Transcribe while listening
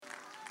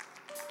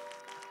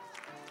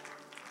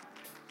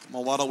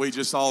Well, why don't we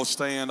just all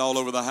stand all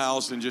over the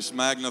house and just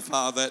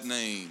magnify that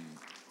name?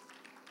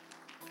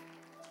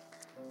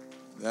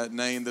 That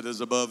name that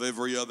is above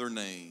every other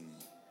name.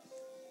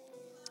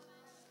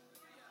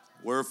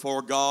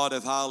 Wherefore God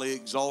hath highly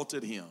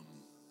exalted him,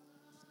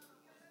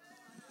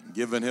 and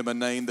given him a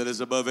name that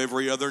is above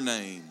every other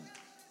name,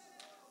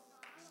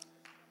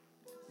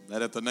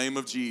 that at the name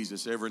of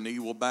Jesus every knee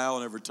will bow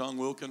and every tongue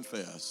will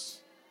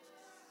confess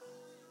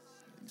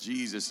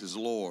Jesus is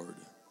Lord.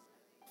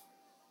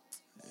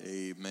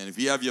 Amen. If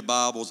you have your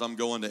Bibles, I'm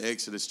going to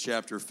Exodus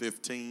chapter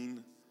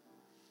 15.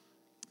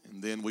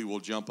 And then we will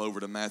jump over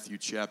to Matthew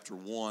chapter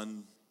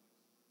 1.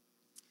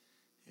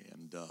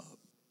 And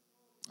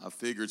I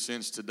figured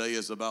since today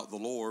is about the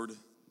Lord,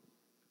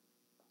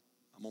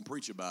 I'm going to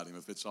preach about him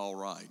if it's all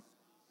right.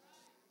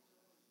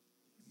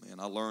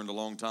 Man, I learned a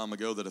long time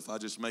ago that if I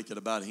just make it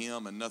about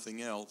him and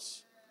nothing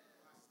else,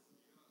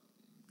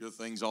 good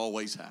things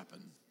always happen.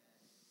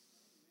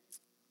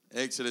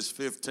 Exodus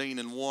 15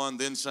 and 1,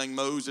 then sang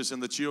Moses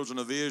and the children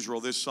of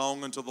Israel this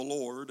song unto the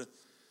Lord,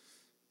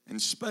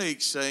 and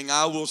spake, saying,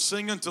 I will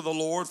sing unto the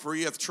Lord, for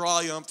he hath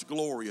triumphed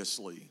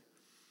gloriously.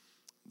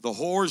 The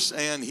horse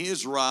and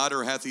his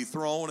rider hath he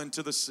thrown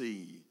into the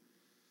sea.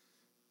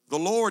 The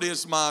Lord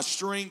is my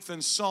strength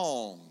and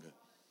song,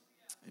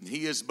 and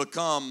he is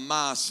become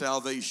my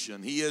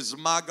salvation. He is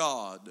my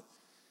God,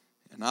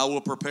 and I will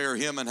prepare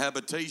him an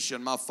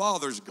habitation, my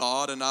father's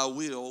God, and I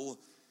will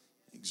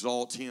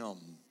exalt him.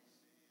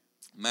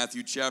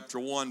 Matthew chapter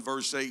 1,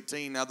 verse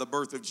 18, now the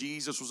birth of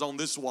Jesus was on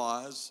this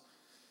wise.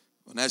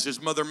 And as his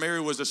mother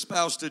Mary was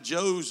espoused to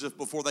Joseph,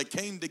 before they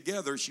came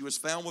together, she was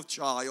found with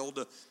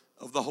child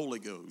of the Holy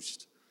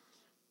Ghost.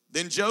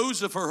 Then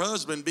Joseph, her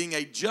husband, being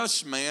a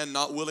just man,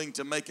 not willing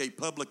to make a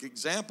public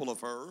example of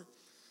her,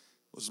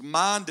 was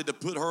minded to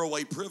put her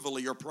away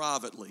privily or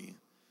privately.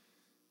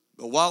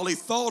 But while he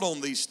thought on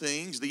these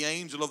things, the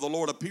angel of the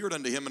Lord appeared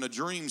unto him in a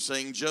dream,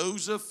 saying,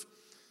 Joseph,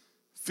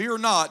 fear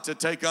not to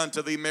take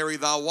unto thee Mary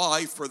thy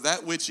wife, for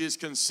that which is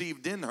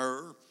conceived in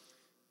her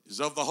is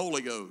of the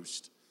Holy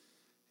Ghost.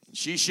 And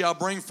she shall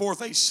bring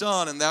forth a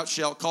son, and thou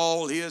shalt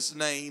call his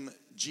name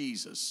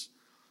Jesus.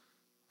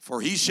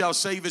 For he shall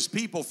save his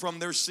people from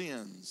their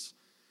sins.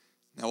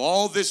 Now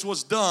all this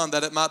was done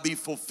that it might be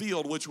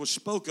fulfilled, which was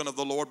spoken of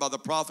the Lord by the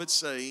prophet,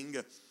 saying,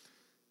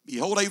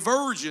 Behold, a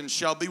virgin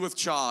shall be with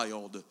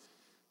child,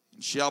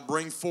 and shall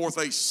bring forth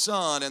a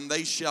son, and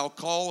they shall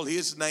call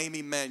his name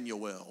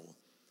Emmanuel,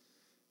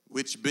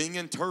 which being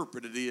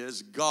interpreted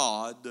is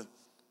God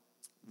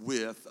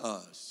with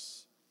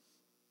us.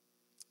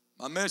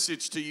 My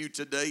message to you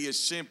today is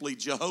simply,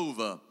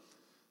 Jehovah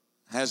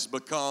has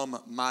become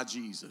my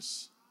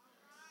Jesus.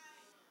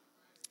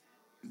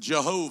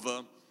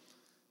 Jehovah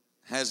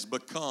has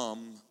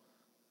become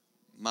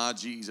my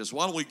Jesus.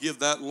 Why don't we give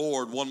that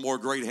Lord one more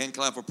great hand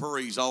clap of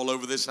praise all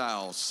over this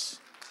house?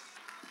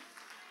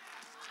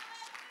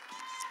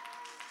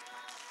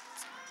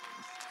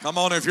 Come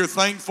on, if you're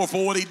thankful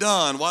for what he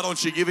done, why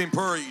don't you give him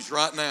praise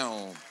right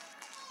now?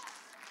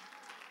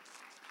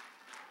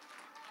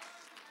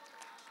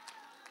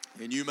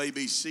 And you may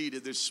be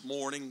seated this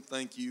morning.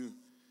 Thank you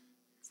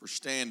for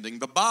standing.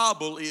 The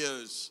Bible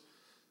is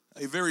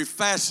a very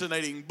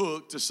fascinating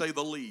book, to say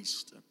the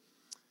least.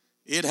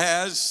 It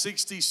has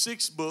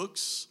 66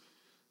 books,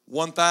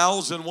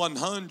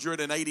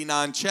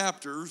 1,189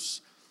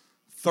 chapters,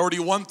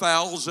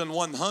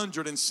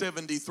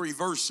 31,173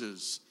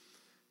 verses,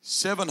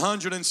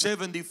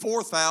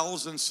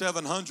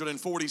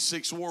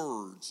 774,746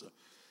 words.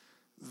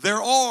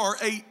 There are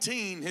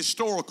 18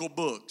 historical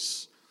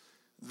books.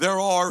 There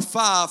are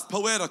 5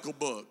 poetical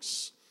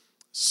books,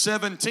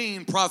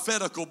 17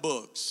 prophetical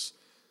books,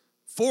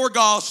 4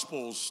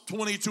 gospels,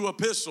 22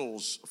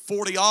 epistles,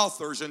 40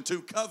 authors, and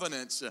 2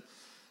 covenants,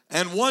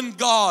 and one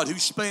God who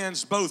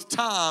spans both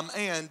time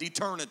and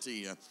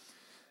eternity.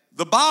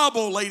 The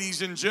Bible,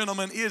 ladies and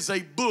gentlemen, is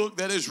a book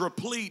that is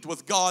replete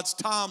with God's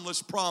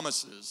timeless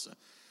promises.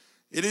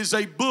 It is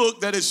a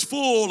book that is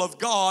full of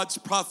God's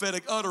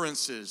prophetic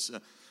utterances.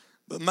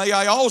 But may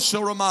I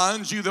also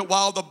remind you that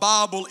while the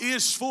Bible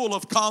is full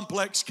of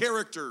complex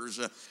characters,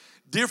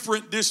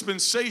 different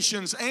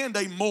dispensations, and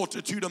a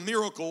multitude of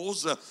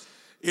miracles,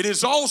 it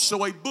is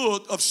also a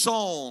book of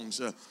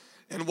songs.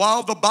 And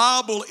while the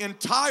Bible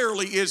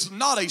entirely is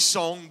not a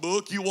song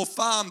book, you will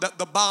find that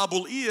the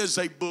Bible is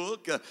a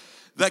book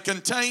that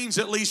contains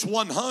at least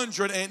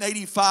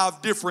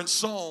 185 different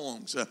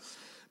songs.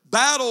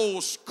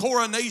 Battles,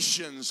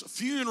 coronations,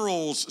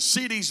 funerals,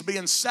 cities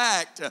being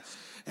sacked,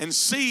 and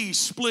seas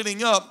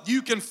splitting up.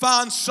 You can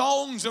find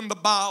songs in the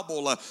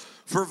Bible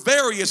for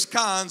various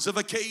kinds of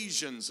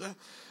occasions.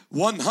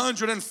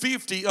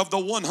 150 of the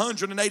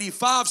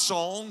 185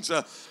 songs,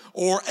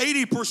 or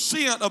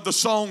 80% of the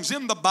songs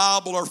in the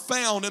Bible, are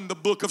found in the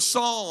book of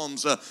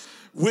Psalms,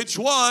 which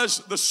was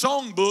the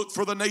songbook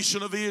for the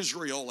nation of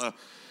Israel.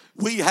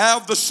 We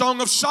have the Song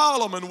of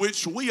Solomon,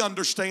 which we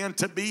understand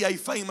to be a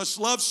famous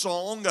love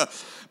song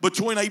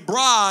between a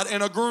bride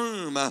and a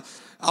groom.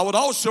 I would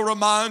also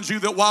remind you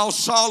that while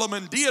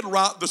Solomon did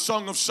write the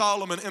Song of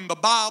Solomon in the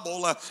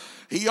Bible,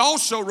 he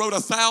also wrote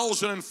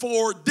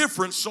 1,004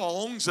 different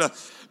songs.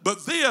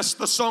 But this,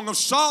 the Song of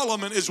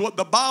Solomon, is what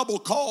the Bible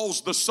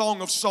calls the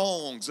Song of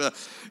Songs.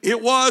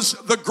 It was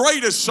the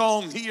greatest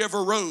song he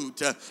ever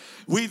wrote.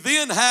 We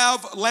then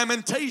have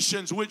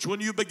Lamentations, which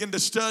when you begin to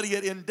study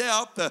it in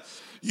depth,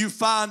 you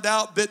find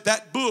out that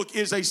that book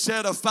is a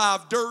set of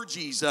 5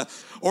 dirges,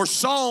 or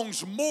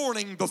songs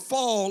mourning the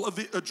fall of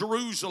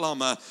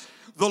Jerusalem.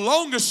 The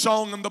longest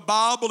song in the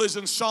Bible is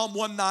in Psalm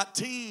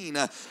 119.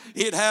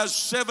 It has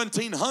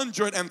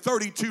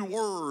 1,732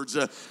 words.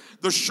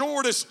 The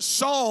shortest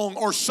song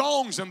or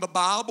songs in the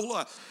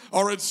Bible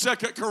are in 2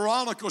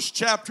 Chronicles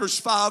chapters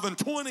 5 and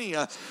 20.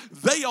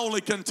 They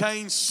only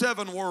contain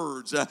 7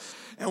 words.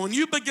 And when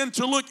you begin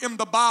to look in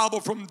the Bible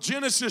from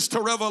Genesis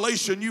to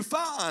Revelation, you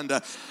find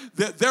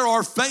that there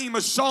are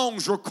famous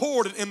songs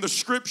recorded in the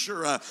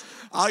Scripture.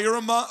 I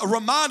am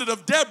reminded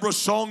of Deborah's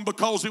song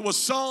because it was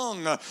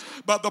sung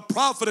by the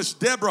prophetess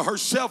Deborah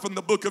herself in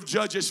the book of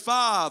Judges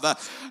 5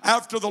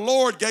 after the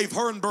Lord gave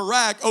her and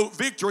Barak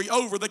victory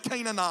over the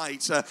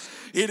Canaanites.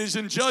 It is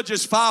in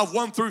Judges 5,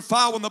 1 through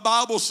 5 when the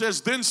Bible says,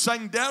 "Then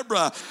sang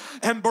Deborah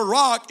and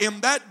Barak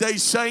in that day,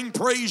 saying,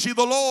 Praise ye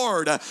the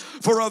Lord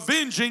for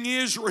avenging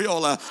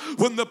Israel,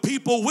 when the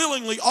people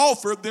willingly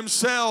offered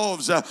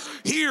themselves.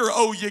 Hear,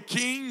 O ye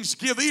kings,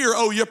 give ear,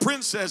 O ye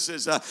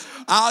princesses.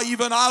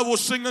 I will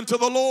sing unto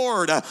the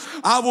Lord.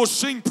 I will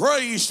sing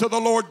praise to the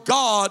Lord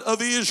God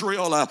of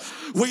Israel."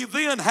 We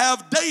then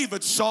have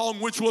David's song,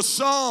 which was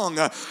sung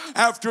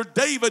after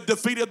David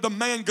defeated the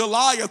man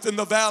Goliath in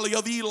the valley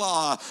of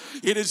Elah.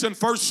 It is in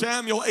 1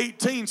 Samuel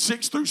 18,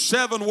 6 through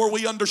 7, where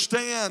we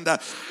understand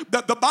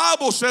that the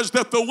Bible says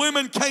that the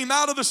women came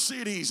out of the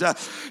cities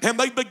and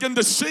they began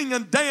to sing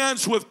and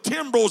dance with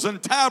timbrels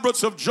and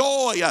tabrets of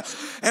joy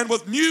and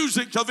with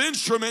music of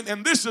instrument.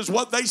 And this is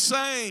what they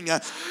sang.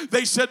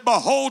 They said,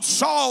 "Behold,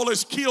 Saul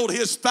has killed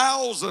his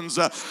thousands,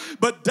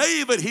 but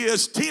David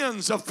his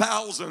tens of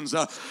thousands."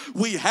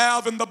 We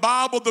have in the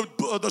Bible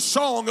the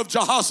song of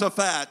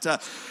Jehoshaphat.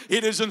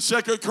 It is in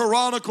 2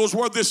 Chronicles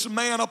where this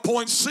man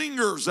appoints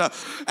singers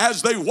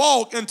as they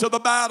walk into the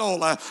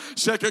battle.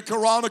 2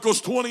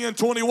 Chronicles 20 and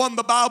 21,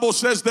 the Bible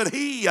says that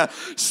he,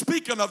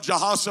 speaking of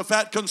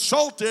Jehoshaphat,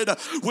 consulted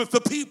with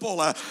the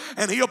people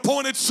and he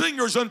appointed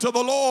singers unto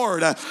the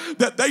Lord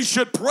that they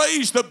should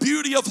praise the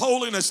beauty of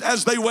holiness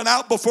as they went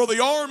out before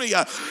the army.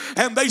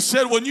 And they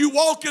said, when you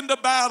walk into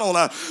battle,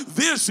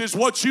 this is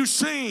what you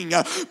sing.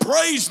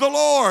 Praise the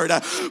Lord,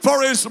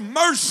 for his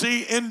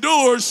mercy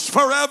endures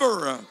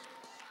forever.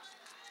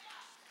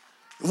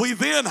 We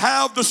then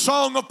have the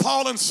song of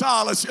Paul and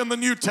Silas in the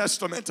New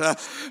Testament.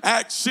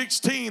 Acts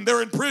 16,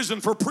 they're in prison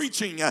for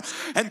preaching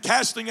and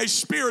casting a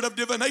spirit of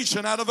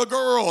divination out of a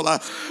girl.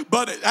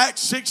 But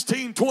Acts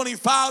 16,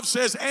 25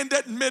 says, "And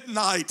at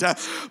midnight,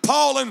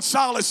 Paul and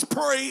Silas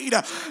prayed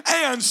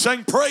and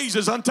sang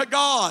praises unto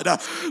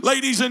God."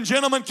 Ladies and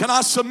gentlemen, can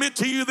I submit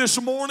to you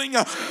this morning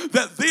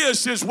that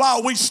this is why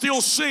we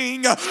still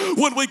sing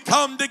when we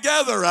come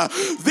together.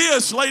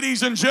 This,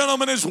 ladies and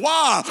gentlemen, is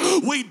why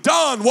we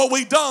done what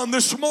we done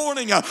this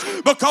morning,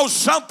 because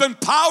something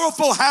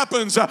powerful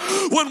happens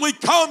when we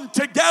come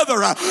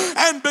together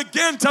and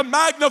begin to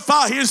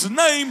magnify his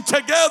name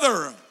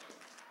together.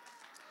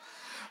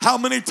 How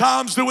many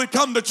times do we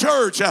come to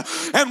church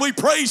and we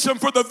praise him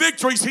for the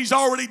victories he's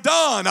already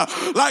done,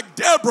 like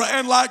Deborah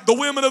and like the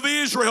women of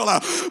Israel?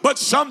 But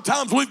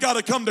sometimes we've got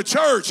to come to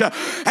church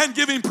and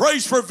give him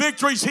praise for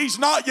victories he's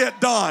not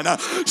yet done.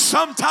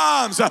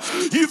 Sometimes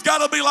you've got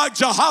to be like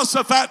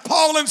Jehoshaphat,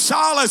 Paul and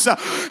Silas,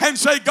 and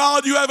say,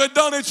 "God, you haven't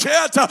done it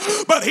yet,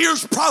 but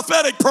here's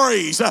prophetic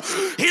praise.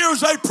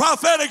 Here's a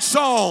prophetic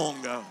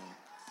song."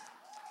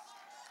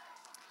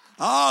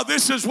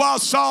 This is why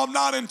Psalm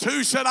 9 and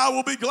 2 said, "I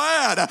will be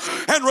glad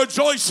and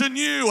rejoice in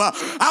you.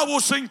 I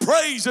will sing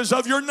praises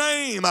of your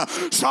name."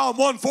 Psalm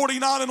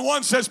 149 and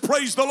 1 says,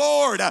 "Praise the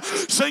Lord.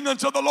 Sing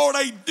unto the Lord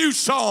a new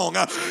song.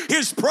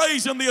 His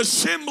praise in the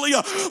assembly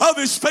of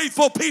his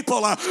faithful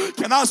people."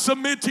 Can I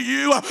submit to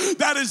you,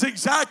 that is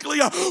exactly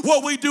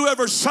what we do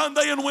every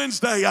Sunday and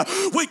Wednesday.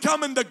 We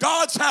come into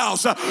God's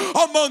house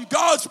among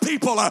God's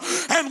people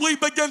and we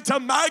begin to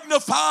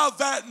magnify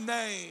that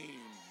name.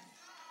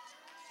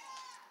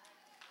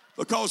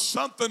 Because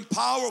something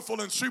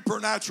powerful and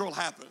supernatural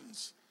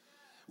happens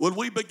when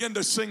we begin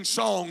to sing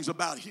songs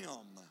about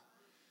him.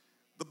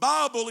 The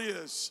Bible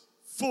is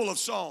full of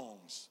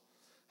songs.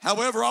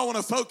 However, I want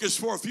to focus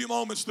for a few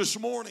moments this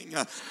morning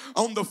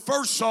on the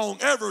first song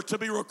ever to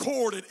be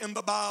recorded in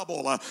the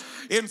Bible.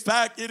 In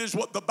fact, it is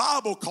what the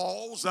Bible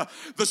calls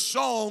the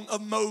Song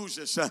of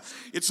Moses.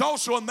 It's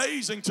also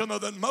amazing to know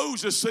that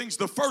Moses sings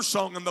the first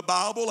song in the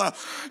Bible,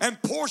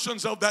 and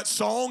portions of that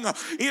song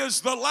is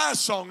the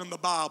last song in the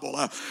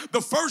Bible.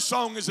 The first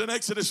song is in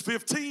Exodus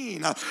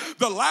 15.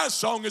 The last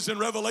song is in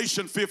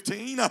Revelation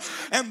 15,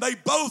 and they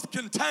both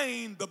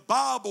contain the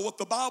Bible, what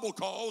the Bible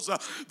calls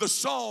the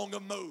Song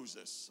of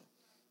Moses.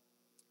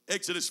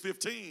 Exodus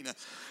 15,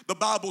 the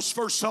Bible's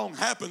first song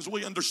happens,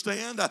 we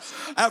understand,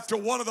 after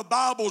one of the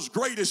Bible's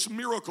greatest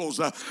miracles.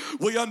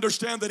 We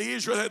understand that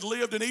Israel had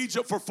lived in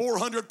Egypt for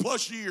 400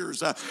 plus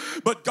years,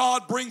 but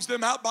God brings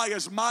them out by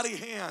his mighty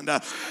hand,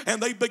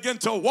 and they begin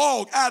to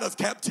walk out of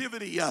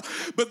captivity.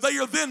 But they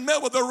are then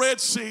met with the Red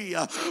Sea.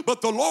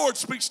 But the Lord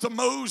speaks to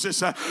Moses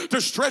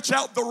to stretch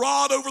out the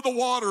rod over the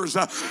waters.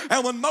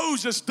 And when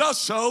Moses does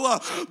so,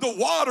 the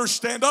waters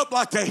stand up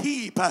like a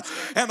heap,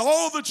 and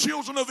all the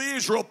children of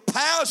Israel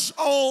pass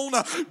on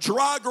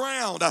dry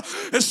ground,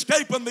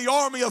 escaping the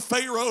army of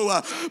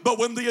Pharaoh. But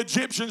when the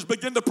Egyptians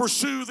begin to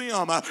pursue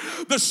them,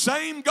 the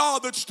same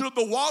God that stood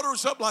the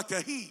waters up like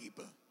a heap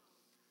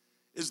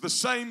is the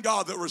same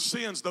God that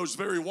rescinds those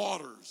very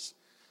waters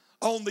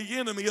on the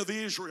enemy of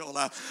Israel.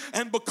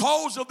 And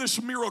because of this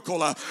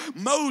miracle,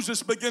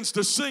 Moses begins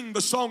to sing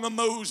the song of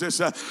Moses.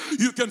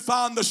 You can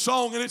find the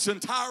song in its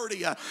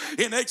entirety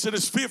in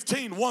Exodus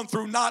 15, 1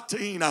 through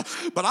 19.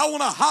 But I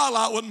want to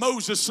highlight what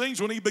Moses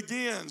sings when he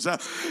begins.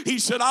 He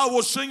said, I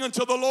will sing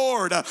unto the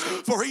Lord,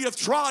 for he hath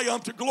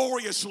triumphed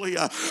gloriously.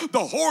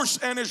 The horse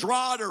and his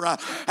rider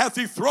hath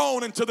he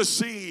thrown into the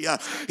sea.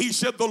 He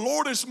said, the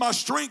Lord is my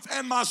strength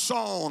and my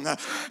song,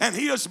 and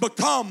he has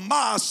become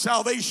my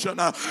salvation.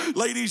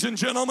 Ladies and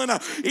gentlemen,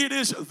 it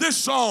is this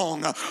song,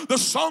 the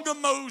song of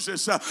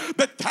Moses,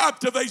 that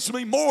captivates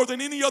me more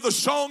than any other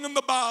song in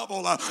the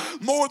Bible,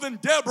 more than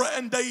Deborah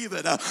and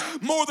David,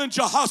 more than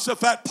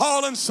Jehoshaphat,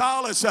 Paul and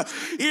Silas.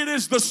 It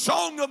is the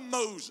song of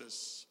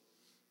Moses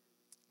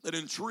that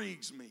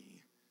intrigues me.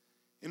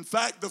 In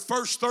fact, the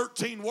first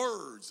 13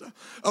 words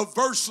of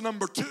verse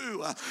number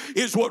 2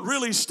 is what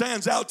really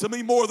stands out to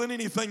me more than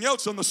anything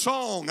else in the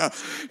song.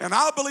 And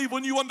I believe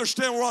when you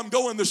understand where I'm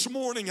going this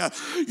morning,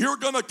 you're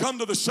going to come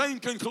to the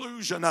same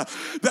conclusion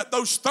that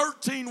those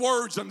 13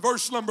 words in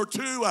verse number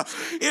 2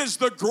 is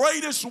the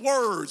greatest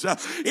words.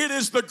 It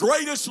is the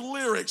greatest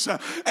lyrics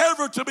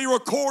ever to be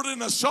recorded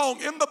in a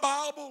song in the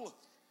Bible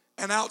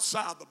and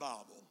outside the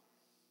Bible.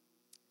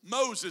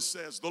 Moses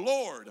says, the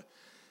Lord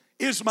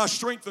is my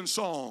strength and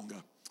song.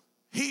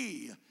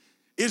 He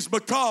is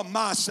become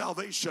my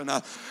salvation.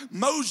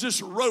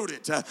 Moses wrote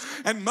it,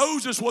 and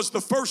Moses was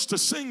the first to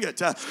sing it.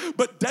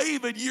 But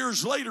David,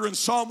 years later in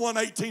Psalm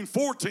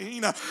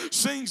 118:14,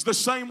 sings the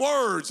same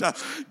words.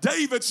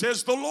 David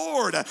says, the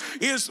Lord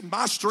is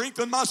my strength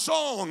and my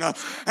song,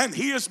 and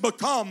he has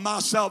become my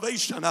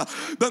salvation.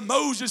 But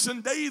Moses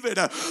and David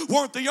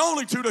weren't the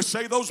only two to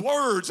say those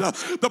words.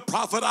 The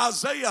prophet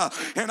Isaiah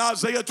in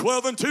Isaiah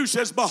 12:2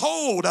 says,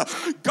 behold,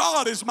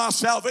 God is my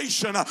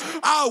salvation.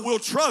 I will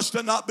trust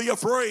and not be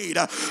afraid.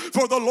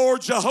 For the Lord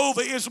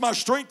Jehovah is my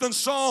strength and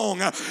song.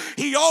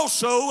 He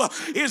also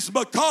is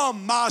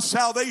become my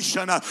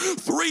salvation.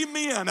 Three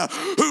men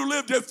who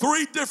lived at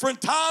three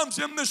different times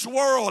in this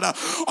world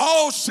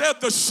all said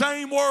the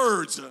same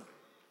words.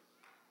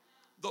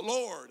 The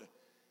Lord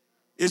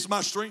is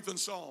my strength and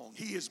song.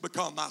 He has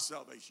become my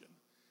salvation.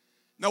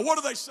 Now, what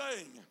are they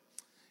saying?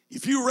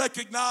 If you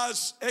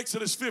recognize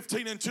Exodus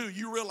 15:2,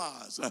 you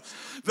realize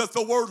that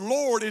the word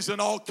Lord is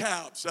in all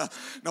caps.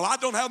 Now, I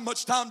don't have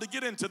much time to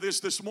get into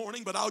this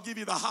morning, but I'll give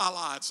you the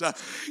highlights.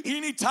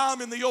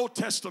 Anytime in the Old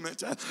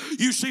Testament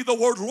you see the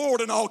word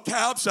Lord in all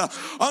caps,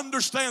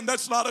 understand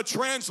that's not a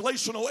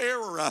translational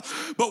error.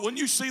 But when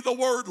you see the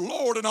word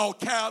Lord in all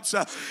caps,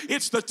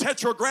 it's the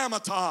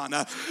tetragrammaton.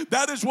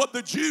 That is what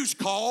the Jews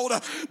called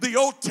the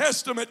Old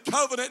Testament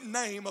covenant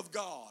name of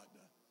God.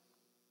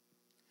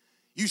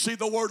 You see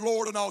the word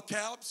Lord in all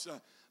caps,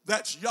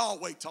 that's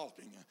Yahweh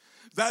talking.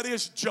 That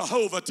is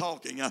Jehovah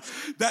talking.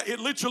 That it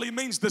literally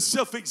means the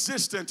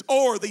self-existent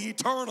or the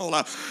eternal.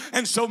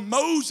 And so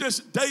Moses,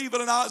 David,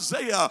 and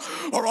Isaiah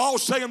are all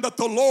saying that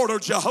the Lord or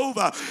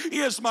Jehovah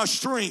is my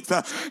strength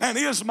and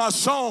is my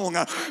song.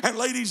 And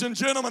ladies and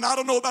gentlemen, I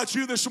don't know about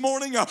you this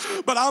morning,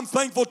 but I'm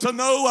thankful to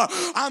know,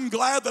 I'm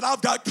glad that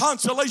I've got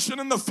consolation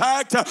in the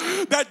fact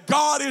that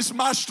God is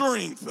my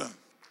strength.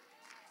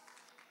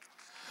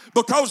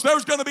 Because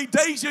there's going to be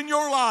days in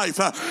your life,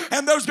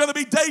 and there's going to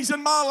be days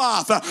in my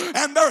life,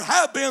 and there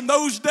have been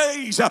those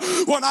days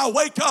when I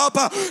wake up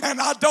and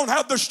I don't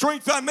have the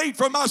strength I need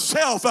for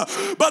myself.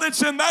 But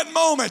it's in that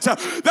moment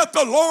that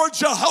the Lord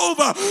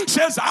Jehovah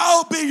says,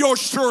 I'll be your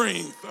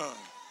strength.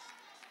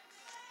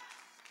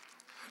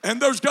 And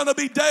there's going to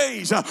be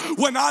days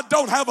when I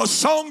don't have a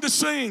song to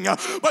sing.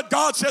 But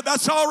God said,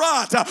 that's all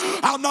right.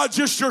 I'm not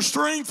just your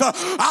strength.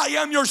 I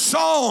am your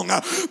song.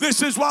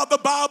 This is why the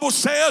Bible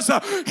says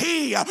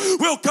he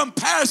will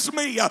compass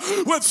me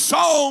with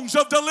songs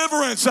of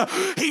deliverance.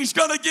 He's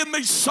going to give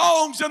me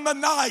songs in the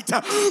night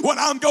when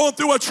I'm going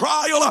through a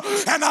trial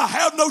and I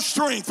have no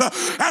strength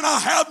and I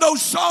have no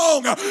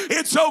song.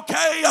 It's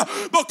okay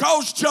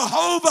because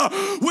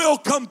Jehovah will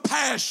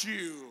compass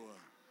you.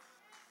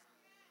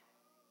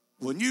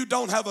 When you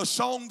don't have a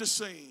song to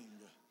sing,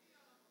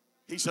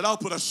 he said, I'll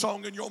put a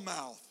song in your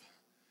mouth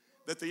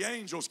that the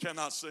angels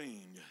cannot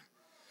sing.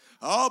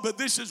 Oh, but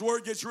this is where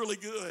it gets really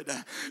good,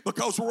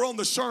 because we're on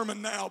the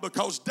sermon now,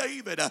 because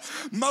David,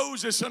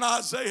 Moses, and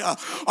Isaiah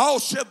all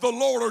said the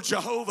Lord, or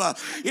Jehovah,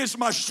 is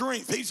my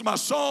strength. He's my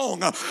song,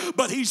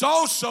 but he's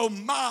also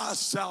my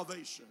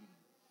salvation.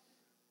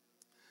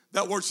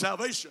 That word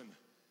salvation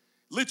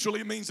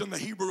literally means in the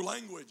Hebrew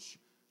language,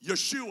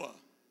 Yeshua,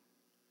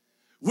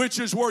 which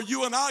is where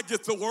you and I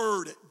get the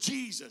word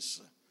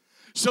Jesus.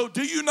 So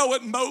do you know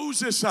what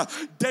Moses,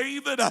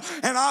 David,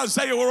 and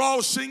Isaiah were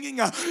all singing?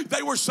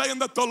 They were saying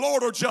that the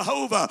Lord, or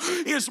Jehovah,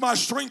 is my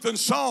strength and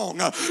song.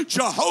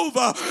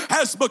 Jehovah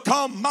has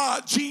become my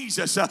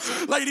Jesus.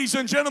 Ladies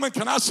and gentlemen,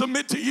 can I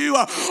submit to you,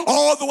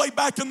 all the way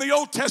back in the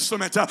Old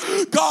Testament,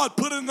 God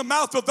put in the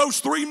mouth of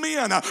those three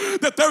men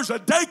that there's a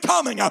day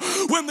coming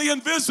when the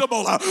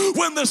invisible,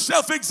 when the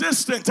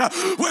self-existent,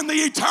 when the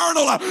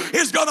eternal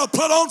is going to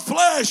put on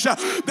flesh.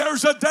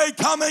 There's a day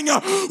coming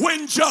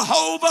when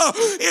Jehovah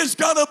is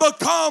going to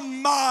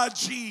become my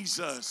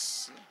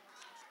Jesus.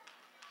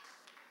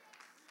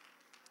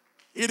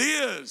 It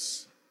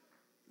is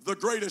the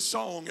greatest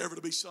song ever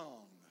to be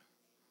sung.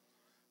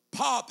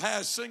 Pop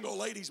has Single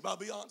Ladies by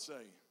Beyonce.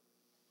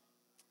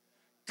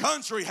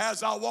 Country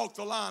has I Walk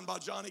the Line by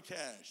Johnny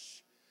Cash.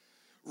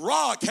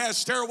 Rock has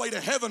Stairway to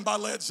Heaven by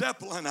Led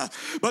Zeppelin.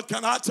 But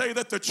can I tell you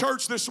that the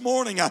church this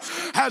morning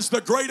has the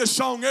greatest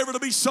song ever to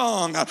be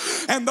sung?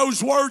 And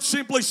those words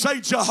simply say,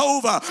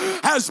 Jehovah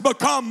has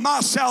become my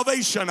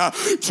salvation.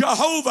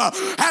 Jehovah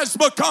has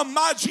become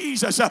my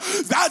Jesus.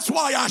 That's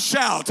why I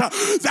shout.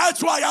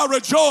 That's why I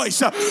rejoice.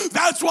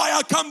 That's why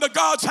I come to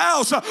God's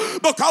house.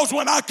 Because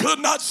when I could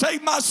not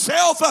save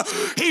myself,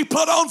 He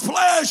put on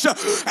flesh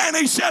and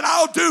He said,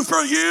 I'll do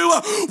for you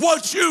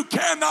what you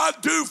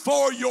cannot do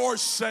for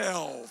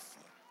yourself.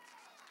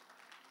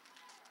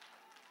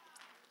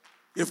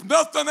 If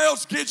nothing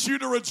else gets you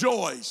to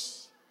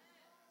rejoice,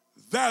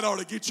 that ought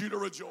to get you to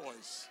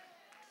rejoice.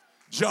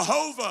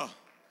 Jehovah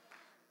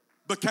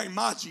became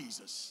my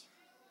Jesus.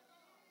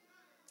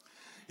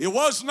 It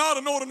was not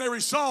an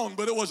ordinary song,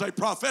 but it was a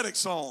prophetic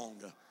song.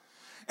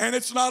 And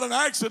it's not an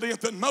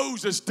accident that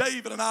Moses,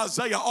 David, and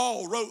Isaiah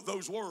all wrote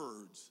those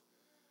words.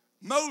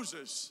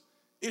 Moses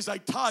is a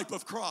type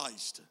of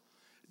Christ.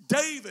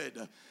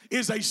 David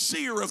is a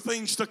seer of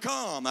things to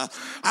come.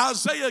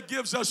 Isaiah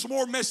gives us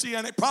more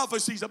messianic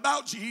prophecies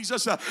about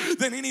Jesus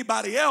than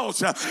anybody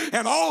else.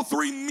 And all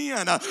three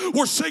men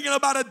were singing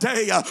about a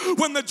day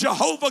when the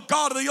Jehovah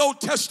God of the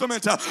Old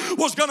Testament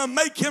was going to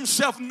make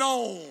himself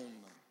known.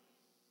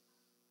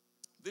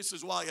 This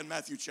is why in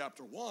Matthew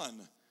chapter 1,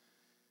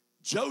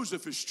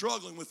 Joseph is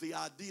struggling with the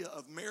idea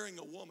of marrying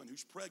a woman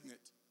who's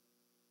pregnant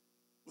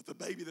with a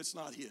baby that's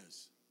not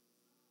his.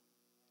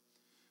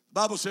 The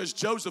Bible says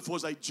Joseph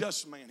was a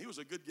just man. He was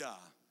a good guy.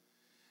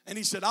 And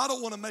he said, I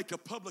don't want to make a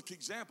public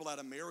example out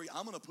of Mary.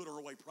 I'm going to put her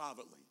away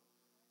privately.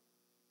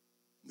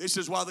 This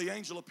is why the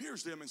angel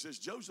appears to him and says,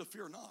 Joseph,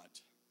 fear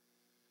not,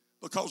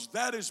 because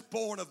that is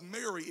born of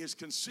Mary is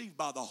conceived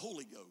by the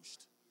Holy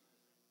Ghost.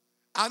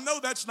 I know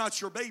that's not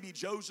your baby,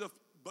 Joseph,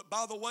 but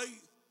by the way,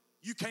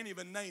 you can't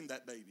even name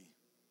that baby.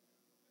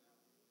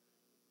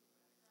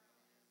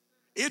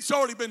 It's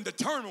already been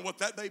determined what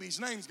that baby's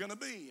name's going to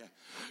be.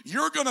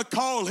 You're going to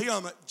call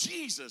him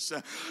Jesus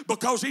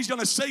because he's going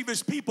to save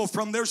his people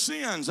from their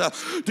sins.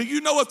 Do you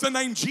know what the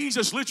name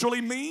Jesus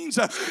literally means?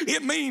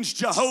 It means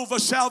Jehovah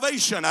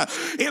salvation.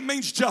 It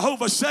means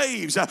Jehovah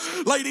saves.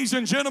 Ladies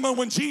and gentlemen,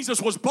 when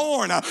Jesus was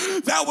born,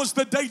 that was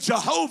the day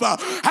Jehovah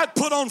had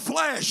put on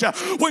flesh.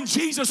 When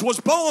Jesus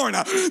was born,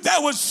 that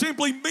was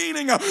simply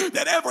meaning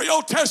that every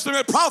Old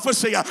Testament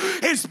prophecy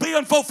is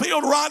being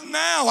fulfilled right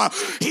now.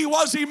 He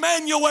was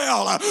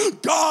Emmanuel,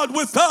 God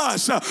with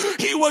us.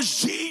 He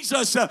was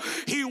Jesus.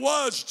 He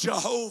was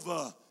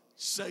Jehovah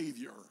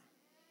Savior.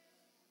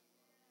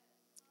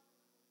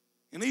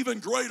 An even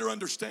greater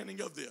understanding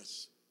of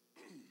this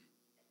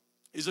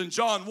is in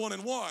John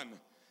 1:1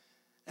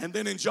 and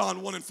then in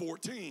John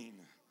 1:14.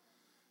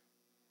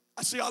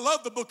 I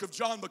love the book of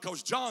John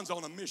because John's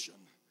on a mission.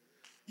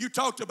 You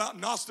talked about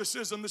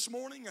Gnosticism this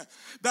morning.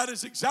 That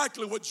is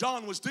exactly what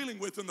John was dealing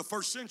with in the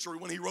first century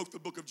when he wrote the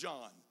book of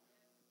John.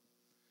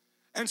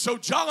 And so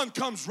John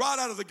comes right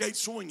out of the gate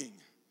swinging.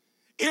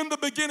 In the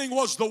beginning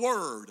was the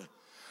Word,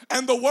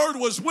 and the Word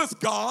was with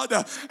God,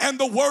 and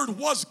the Word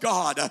was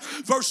God.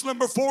 Verse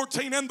number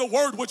 14, and the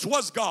Word which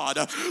was God,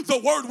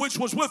 the Word which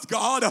was with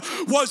God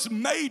was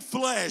made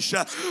flesh.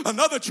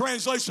 Another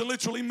translation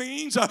literally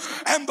means,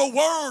 and the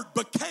Word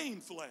became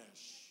flesh.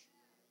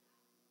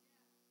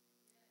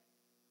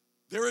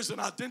 There is an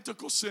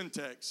identical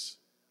syntax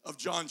of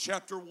John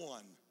chapter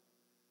 1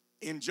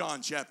 in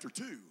John chapter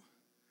 2.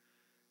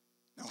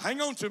 Now,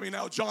 hang on to me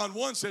now. John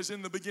 1 says,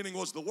 in the beginning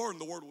was the Word, and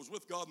the Word was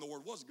with God, and the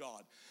Word was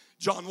God.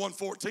 John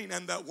 1:14,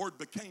 and that Word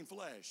became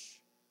flesh.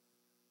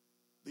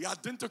 The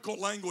identical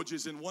language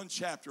is in one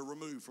chapter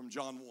removed from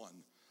John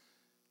 1.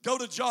 Go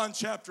to John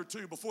chapter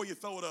 2 before you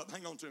throw it up.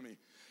 Hang on to me.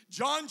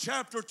 John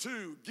chapter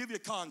 2, give you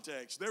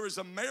context. There is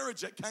a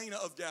marriage at Cana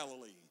of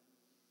Galilee.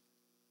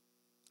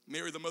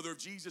 Mary, the mother of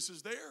Jesus,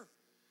 is there.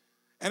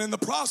 And in the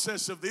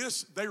process of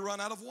this, they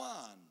run out of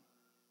wine.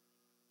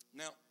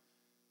 Now,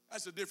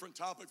 That's a different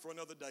topic for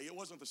another day. It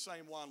wasn't the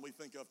same wine we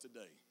think of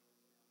today.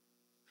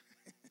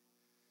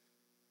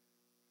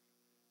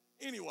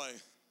 Anyway,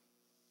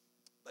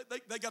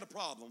 they got a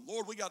problem.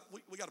 Lord, we got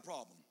a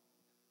problem.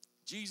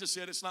 Jesus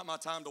said, it's not my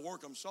time to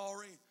work, I'm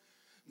sorry.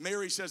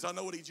 Mary says, I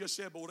know what he just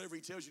said, but whatever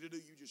he tells you to do,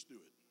 you just do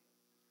it.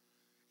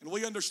 And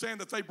we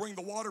understand that they bring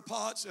the water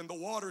pots and the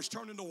water is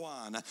turned into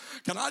wine.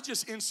 Can I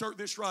just insert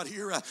this right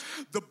here?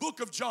 The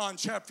book of John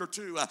chapter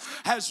 2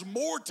 has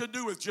more to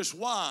do with just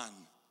wine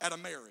at a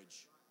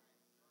marriage.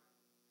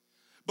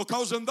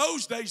 Because in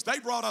those days, they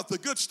brought out the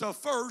good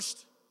stuff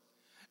first,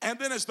 and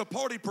then as the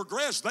party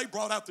progressed, they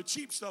brought out the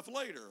cheap stuff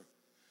later.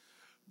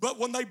 But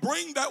when they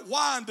bring that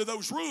wine to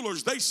those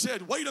rulers, they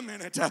said, wait a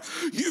minute,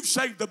 you've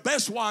saved the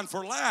best wine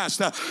for last.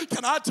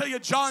 Can I tell you,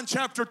 John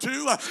chapter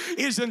 2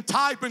 is in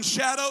type and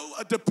shadow,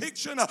 a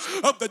depiction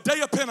of the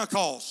day of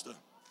Pentecost.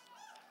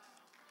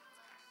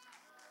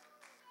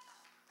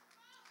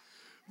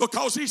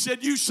 Because he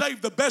said, you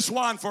saved the best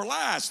wine for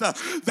last.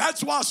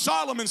 That's why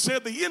Solomon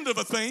said the end of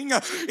a thing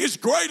is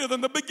greater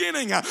than the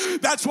beginning.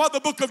 That's why the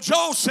book of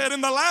Joel said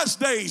in the last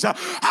days,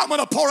 I'm going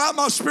to pour out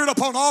my spirit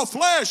upon all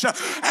flesh,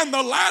 and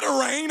the latter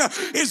rain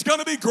is going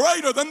to be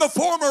greater than the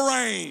former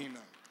rain.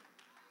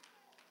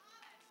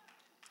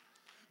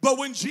 But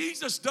when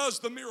Jesus does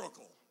the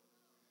miracle,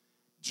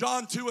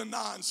 John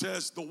 2:9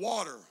 says the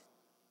water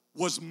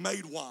was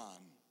made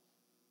wine,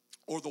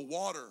 or the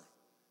water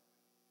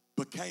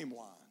became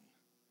wine.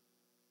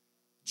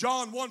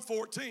 John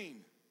 1:14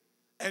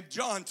 and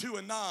John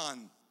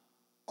 2:9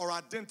 are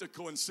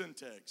identical in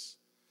syntax.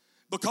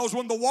 Because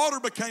when the water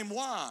became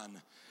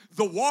wine,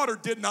 the water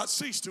did not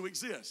cease to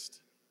exist.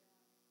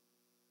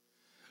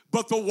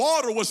 But the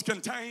water was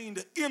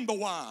contained in the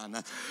wine.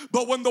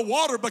 But when the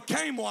water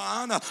became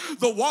wine,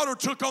 the water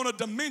took on a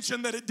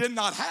dimension that it did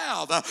not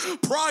have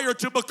prior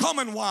to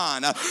becoming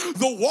wine.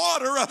 The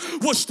water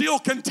was still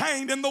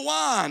contained in the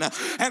wine.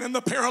 And in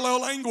the parallel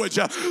language,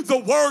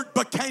 the Word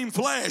became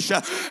flesh.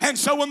 And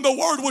so when the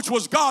Word, which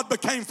was God,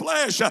 became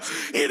flesh, it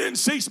didn't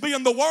cease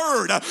being the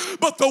Word,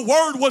 but the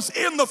Word was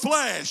in the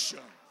flesh.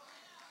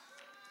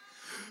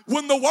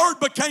 When the Word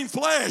became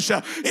flesh,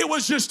 it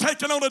was just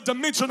taking on a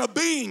dimension of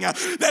being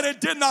that it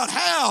did not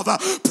have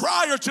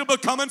prior to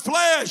becoming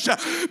flesh.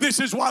 This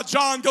is why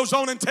John goes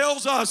on and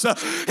tells us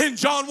in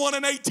John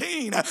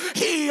 1:18,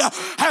 He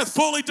hath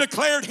fully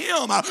declared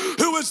Him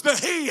who is the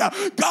He,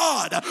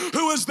 God,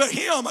 who is the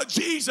Him,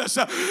 Jesus.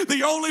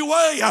 The only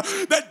way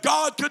that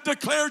God could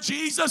declare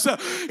Jesus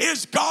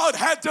is God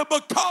had to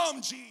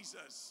become Jesus.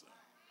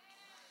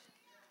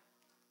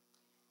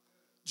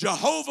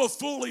 Jehovah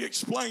fully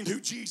explained who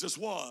Jesus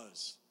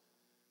was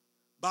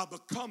by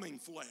becoming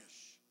flesh.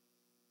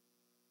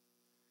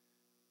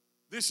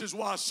 This is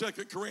why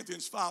 2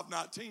 Corinthians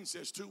 5:19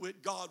 says, to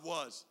it God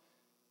was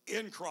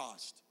in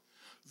Christ.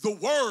 The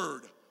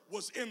Word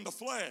was in the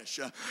flesh,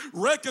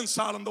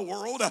 reconciling the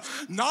world,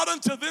 not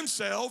unto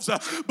themselves,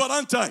 but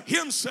unto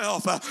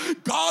Himself.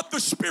 God the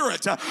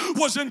Spirit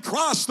was in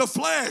Christ the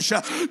flesh.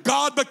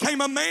 God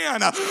became a man,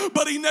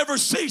 but He never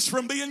ceased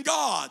from being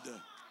God.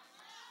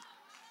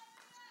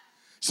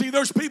 See,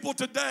 there's people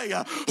today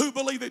who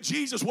believe that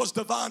Jesus was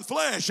divine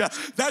flesh.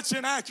 That's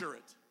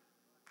inaccurate.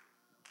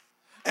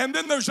 And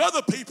then there's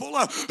other people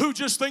who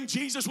just think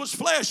Jesus was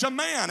flesh, a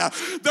man.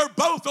 They're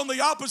both on the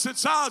opposite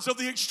sides of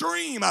the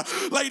extreme.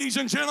 Ladies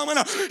and gentlemen,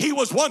 He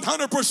was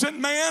 100%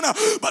 man,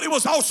 but He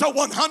was also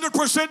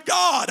 100%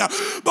 God.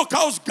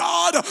 Because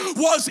God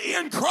was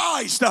in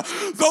Christ,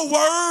 the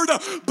Word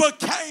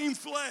became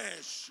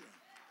flesh.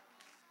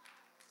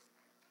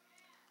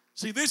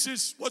 See, this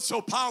is what's so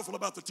powerful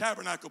about the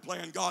tabernacle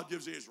plan God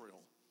gives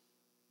Israel.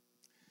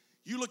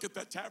 You look at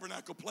that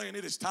tabernacle plan,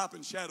 it is type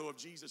and shadow of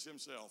Jesus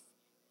Himself.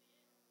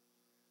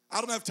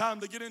 I don't have time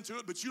to get into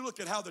it, but you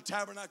look at how the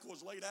tabernacle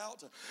was laid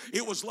out.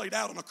 It was laid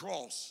out on a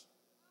cross.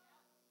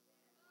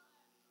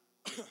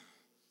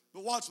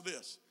 But watch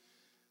this.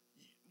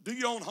 Do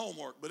your own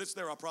homework, but it's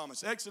there, I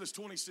promise. Exodus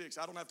 26,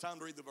 I don't have time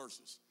to read the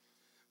verses.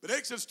 But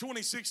Exodus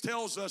 26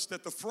 tells us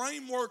that the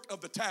framework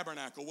of the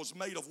tabernacle was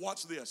made of,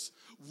 watch this,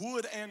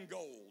 wood and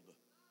gold.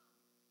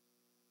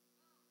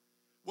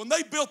 When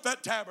they built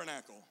that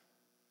tabernacle,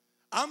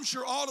 I'm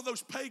sure all of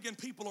those pagan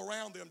people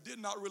around them did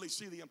not really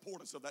see the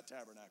importance of that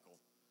tabernacle.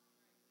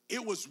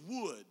 It was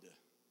wood.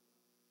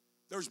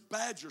 There's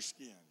badger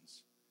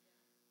skins.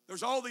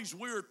 There's all these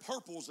weird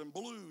purples and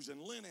blues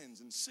and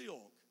linens and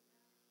silk.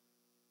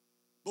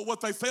 But what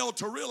they failed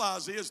to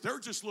realize is they're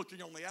just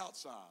looking on the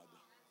outside.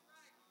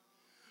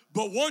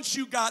 But once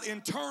you got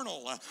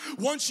internal,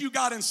 once you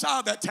got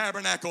inside that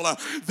tabernacle,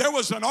 there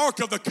was an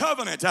Ark of the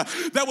Covenant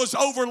that was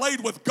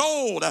overlaid with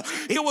gold.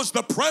 It was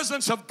the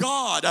presence of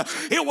God.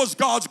 It was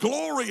God's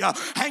glory.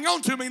 Hang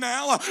on to me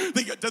now.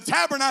 The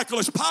tabernacle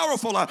is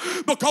powerful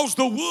because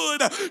the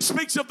wood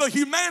speaks of the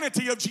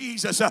humanity of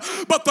Jesus,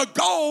 but the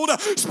gold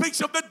speaks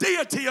of the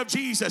deity of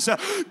Jesus.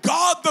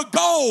 God the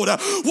gold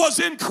was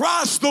in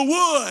Christ the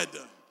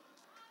wood.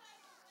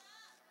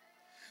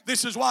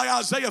 This is why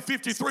Isaiah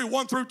 53,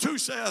 1 through 2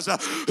 says,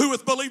 who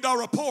hath believed our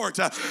report,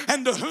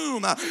 and to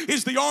whom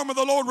is the arm of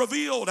the Lord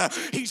revealed?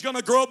 He's going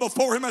to grow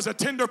before him as a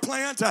tender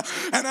plant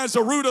and as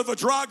a root of a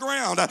dry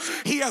ground.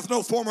 He hath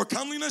no form or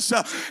comeliness,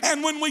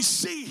 and when we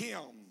see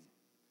him,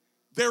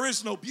 there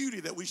is no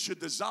beauty that we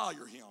should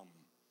desire him.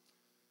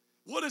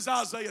 What is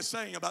Isaiah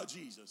saying about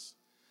Jesus?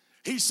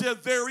 He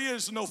said there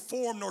is no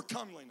form nor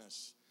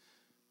comeliness.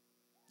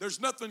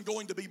 There's nothing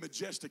going to be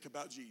majestic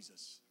about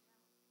Jesus.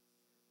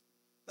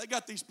 They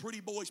got these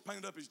pretty boys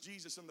painted up as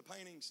Jesus in the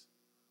paintings.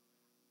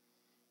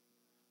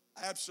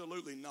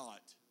 Absolutely not.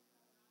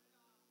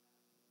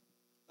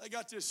 They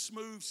got this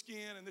smooth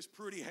skin and this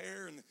pretty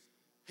hair, and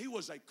he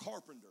was a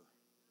carpenter.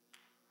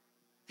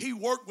 He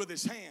worked with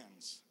his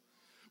hands.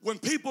 When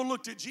people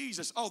looked at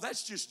Jesus, oh,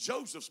 that's just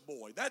Joseph's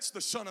boy. That's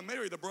the son of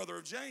Mary, the brother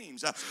of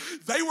James.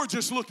 They were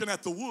just looking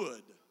at the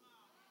wood.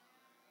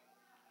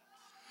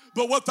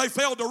 But what they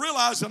failed to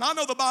realize, and I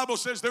know the Bible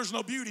says there's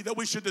no beauty that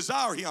we should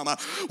desire him.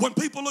 When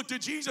people looked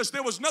at Jesus,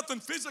 there was nothing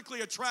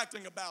physically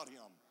attracting about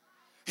him.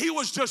 He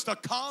was just a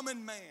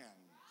common man.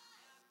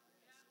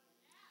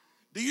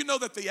 Do you know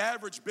that the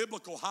average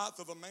biblical height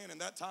of a man in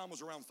that time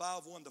was around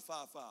 5'1" to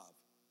 5'5"?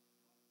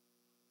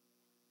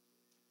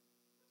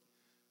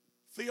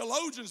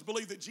 Theologians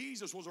believe that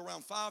Jesus was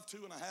around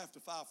 5'2" and a half to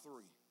 5'3",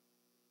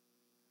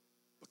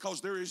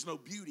 because there is no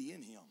beauty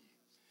in him.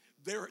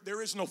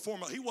 There is no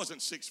form. He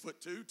wasn't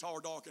 6'2", tall,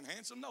 dark, and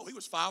handsome. No, he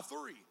was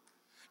 5'3".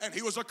 And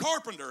he was a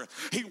carpenter.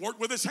 He worked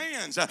with his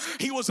hands.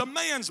 He was a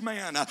man's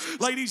man.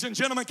 Ladies and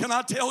gentlemen, can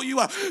I tell you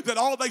that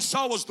all they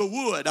saw was the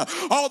wood.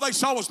 All they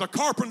saw was the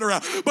carpenter.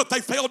 But they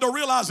failed to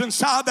realize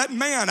inside that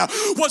man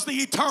was the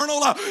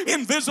eternal,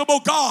 invisible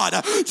God.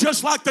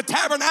 Just like the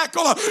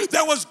tabernacle,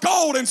 there was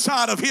gold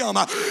inside of him.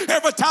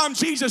 Every time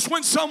Jesus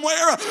went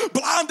somewhere,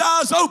 blind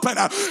eyes opened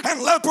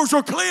and lepers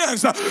were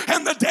cleansed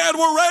and the dead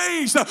were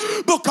raised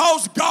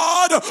because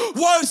God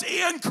was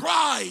in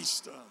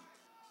Christ.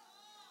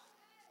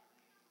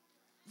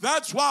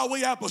 That's why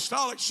we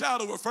apostolic shout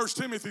over 1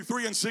 Timothy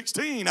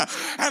 3:16.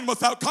 And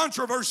without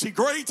controversy,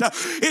 great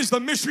is the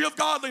mystery of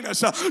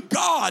godliness.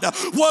 God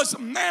was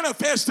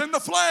manifest in the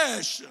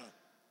flesh.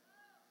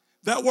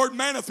 That word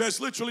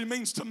manifest literally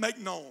means to make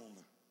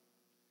known.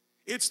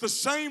 It's the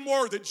same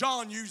word that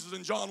John uses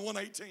in John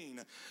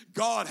 1:18.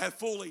 God hath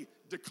fully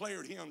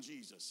declared him,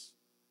 Jesus.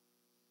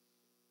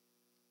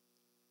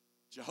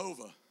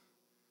 Jehovah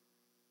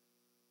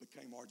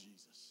became our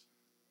Jesus.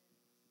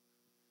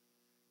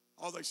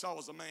 All they saw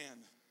was a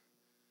man,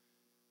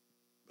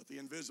 but the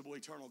invisible,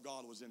 eternal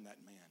God was in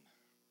that man.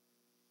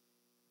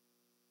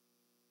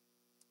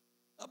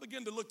 I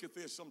began to look at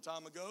this some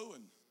time ago,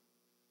 and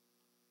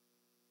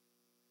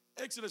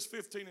Exodus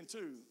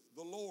 15:2,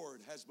 the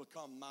Lord has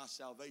become my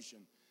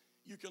salvation.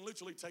 You can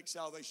literally take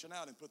salvation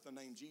out and put the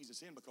name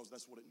Jesus in because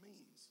that's what it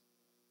means.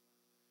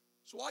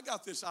 So I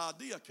got this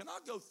idea, can I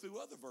go through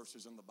other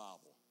verses in the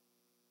Bible?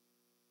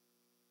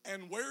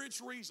 And where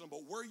it's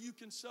reasonable, where you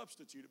can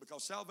substitute it,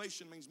 because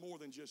salvation means more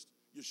than just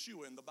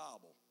Yeshua in the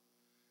Bible.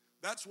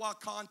 That's why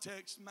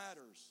context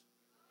matters.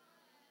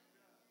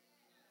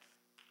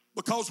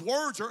 Because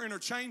words are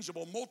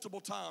interchangeable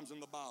multiple times in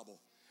the Bible.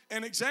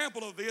 An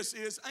example of this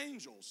is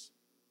angels.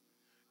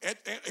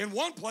 In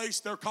one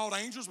place, they're called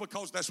angels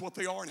because that's what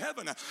they are in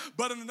heaven.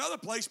 But in another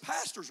place,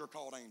 pastors are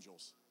called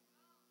angels.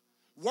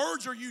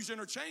 Words are used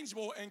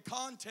interchangeable and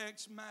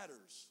context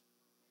matters.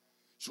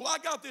 So I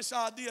got this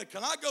idea,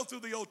 can I go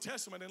through the Old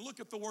Testament and look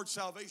at the word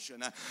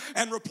salvation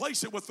and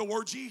replace it with the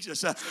word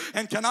Jesus?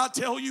 And can I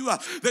tell you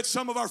that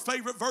some of our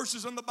favorite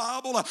verses in the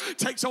Bible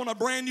takes on a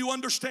brand new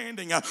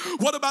understanding?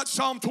 What about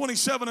Psalm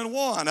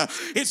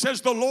 27:1? It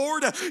says, the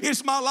Lord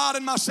is my light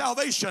and my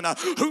salvation.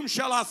 Whom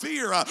shall I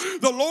fear?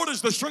 The Lord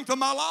is the strength of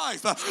my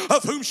life.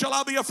 Of whom shall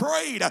I be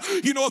afraid?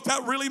 You know what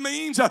that really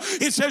means?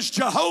 It says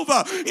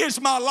Jehovah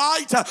is my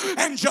light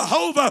and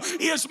Jehovah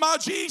is my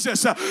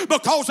Jesus.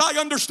 Because I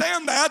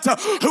understand that,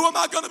 who am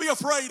I going to be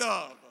afraid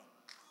of?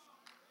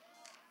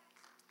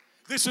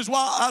 This is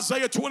why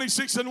Isaiah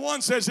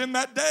 26:1 says, in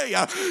that day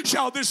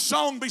shall this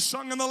song be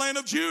sung in the land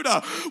of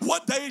Judah.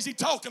 What day is he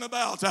talking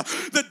about?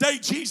 The day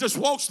Jesus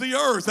walks the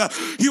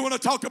earth. You want to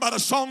talk about a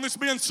song that's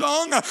being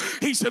sung?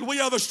 He said, we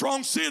are the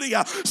strong city.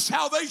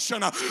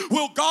 Salvation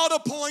will God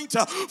appoint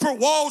for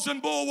walls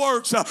and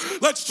bulwarks.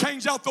 Let's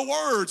change out the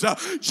words.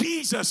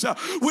 Jesus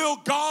will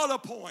God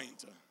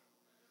appoint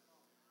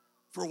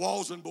for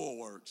walls and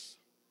bulwarks.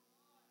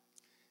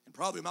 And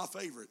probably my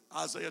favorite,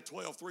 Isaiah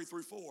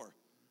 12:3-4.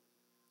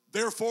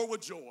 Therefore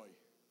with joy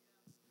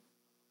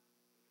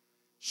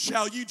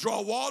shall you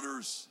draw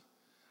waters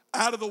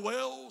out of the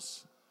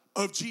wells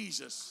of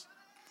Jesus.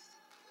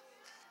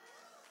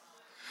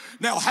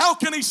 Now how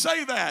can he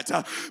say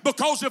that?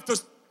 Because if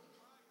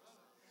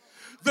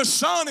the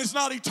Son is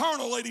not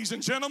eternal, ladies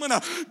and gentlemen.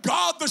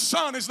 God the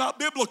Son is not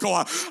biblical.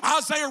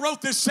 Isaiah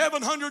wrote this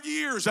 700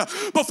 years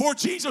before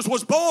Jesus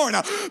was born.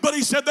 But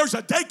he said there's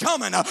a day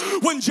coming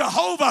when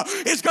Jehovah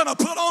is going to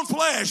put on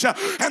flesh.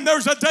 And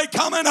there's a day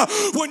coming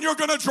when you're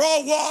going to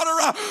draw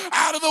water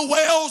out of the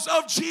wells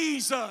of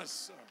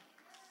Jesus.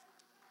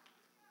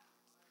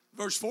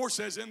 Verse 4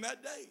 says, in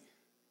that day,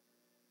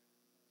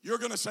 you're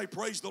going to say,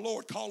 praise the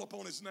Lord, call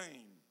upon his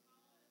name.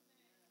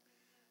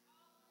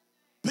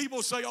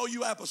 People say, oh,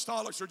 you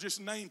apostolics are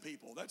just name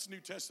people. That's New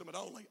Testament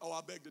only. Oh,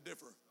 I beg to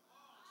differ.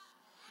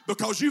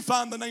 Because you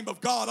find the name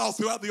of God all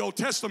throughout the Old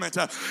Testament.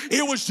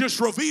 It was just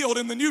revealed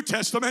in the New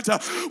Testament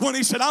when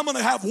he said, I'm going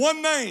to have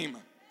one name.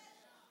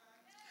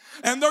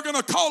 And they're going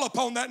to call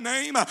upon that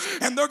name,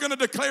 and they're going to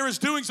declare his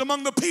doings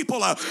among the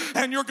people,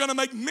 and you're going to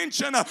make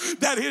mention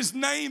that his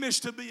name is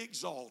to be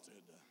exalted.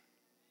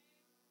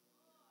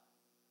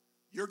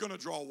 You're going to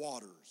draw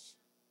waters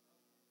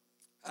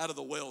out of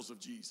the wells of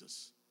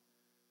Jesus.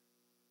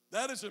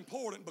 That is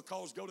important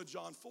because go to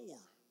John 4.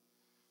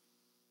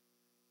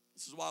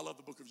 This is why I love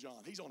the book of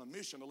John. He's on a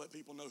mission to let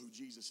people know who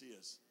Jesus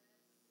is.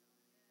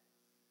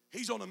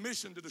 He's on a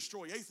mission to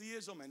destroy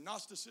atheism and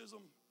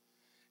Gnosticism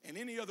and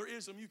any other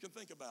ism you can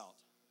think about.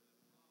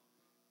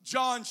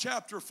 John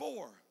chapter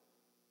 4.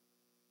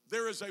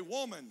 There is a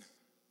woman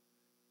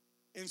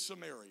in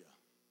Samaria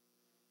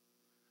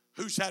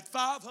who's had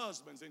 5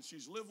 husbands and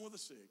she's living with a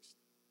 6th.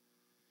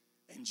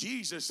 And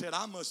Jesus said,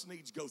 I must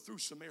needs go through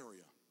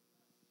Samaria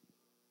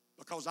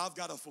because I've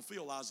got to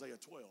fulfill Isaiah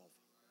 12.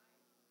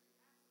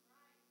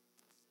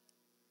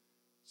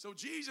 So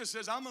Jesus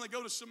says, I'm going to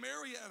go to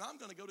Samaria and I'm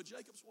going to go to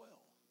Jacob's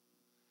well.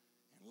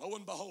 And lo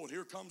and behold,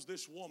 here comes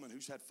this woman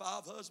who's had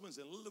 5 husbands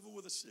and living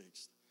with a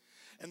 6th.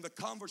 And the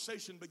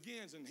conversation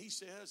begins, and he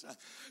says,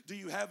 do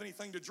you have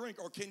anything to drink,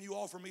 or can you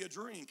offer me a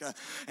drink?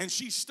 And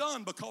she's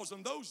stunned because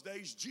in those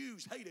days,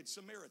 Jews hated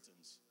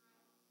Samaritans.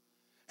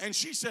 And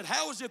she said,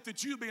 how is it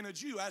that you, being a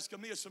Jew,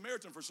 asking me, a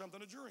Samaritan, for something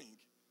to drink?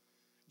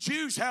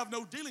 Jews have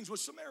no dealings with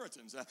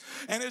Samaritans.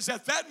 And it's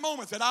at that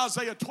moment that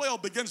Isaiah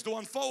 12 begins to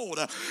unfold.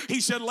 He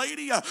said,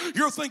 lady,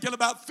 you're thinking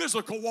about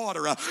physical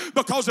water.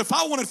 Because if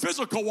I wanted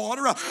physical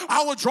water,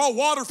 I would draw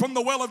water from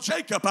the well of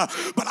Jacob.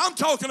 But I'm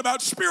talking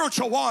about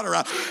spiritual water.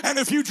 And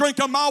if you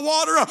drink of my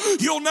water,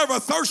 you'll never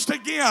thirst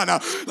again.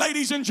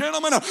 Ladies and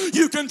gentlemen,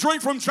 you can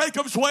drink from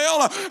Jacob's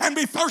well and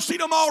be thirsty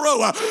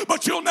tomorrow.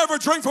 But you'll never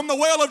drink from the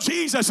well of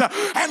Jesus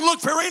and look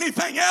for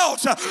anything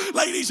else.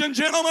 Ladies and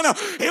gentlemen,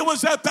 it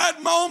was at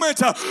that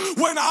moment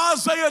when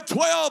Isaiah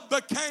 12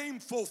 became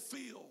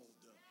fulfilled.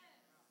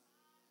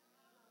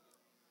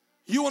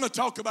 You want to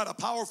talk about a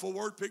powerful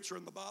word picture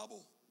in the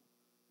Bible?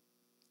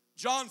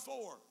 John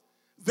 4,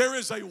 there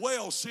is a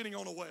well sitting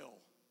on a well.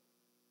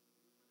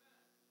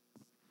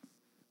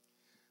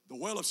 The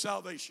well of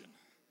salvation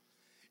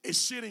is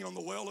sitting on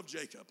the well of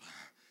Jacob.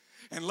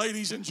 And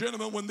ladies and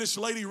gentlemen, when this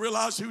lady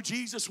realized who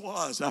Jesus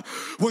was,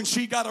 when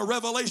she got a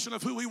revelation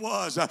of who he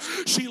was,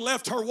 she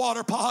left her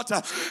water pot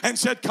and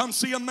said, come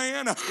see a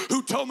man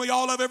who told me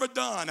all I've ever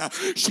done.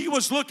 She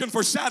was looking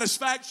for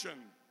satisfaction.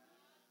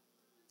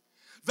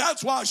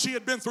 That's why she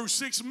had been through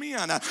 6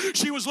 men.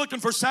 She was looking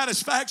for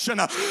satisfaction,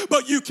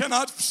 but you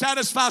cannot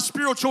satisfy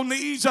spiritual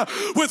needs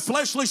with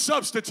fleshly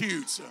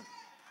substitutes.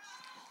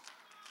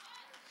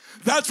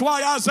 That's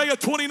why Isaiah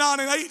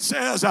 29:8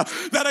 says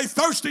that a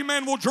thirsty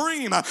man will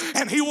dream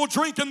and he will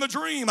drink in the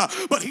dream,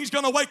 but he's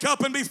going to wake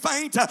up and be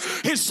faint.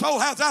 His soul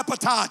hath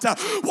appetite.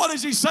 What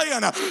is he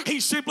saying?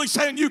 He's simply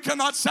saying you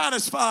cannot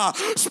satisfy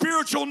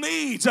spiritual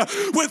needs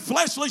with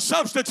fleshly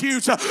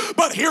substitutes.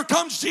 But here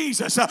comes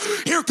Jesus.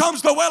 Here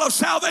comes the well of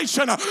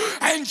salvation.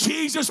 And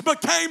Jesus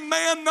became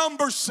man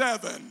number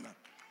 7.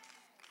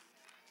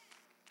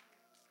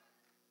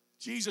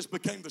 Jesus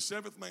became the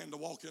 7th man to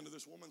walk into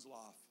this woman's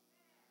life.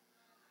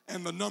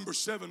 And the number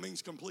 7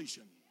 means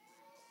completion.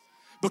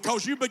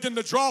 Because you begin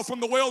to draw from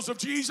the wells of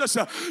Jesus,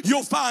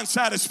 you'll find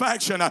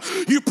satisfaction.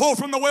 You pour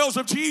from the wells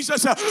of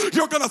Jesus,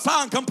 you're going to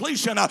find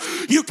completion.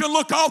 You can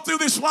look all through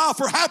this life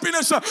for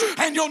happiness,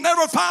 and you'll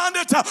never find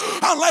it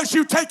unless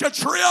you take a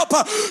trip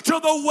to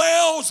the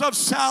wells of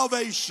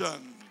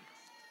salvation.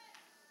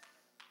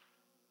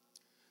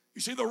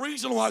 You see, the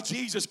reason why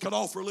Jesus could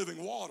offer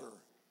living water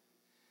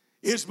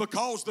is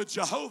because the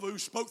Jehovah who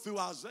spoke through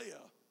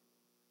Isaiah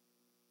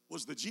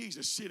was the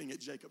Jesus sitting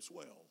at Jacob's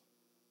well.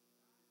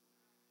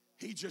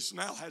 He just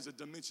now has a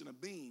dimension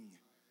of being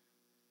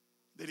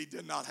that he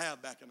did not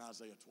have back in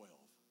Isaiah 12.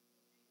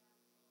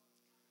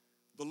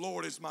 The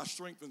Lord is my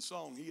strength and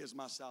song. He is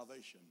my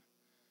salvation.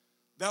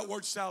 That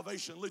word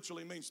salvation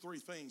literally means 3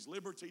 things: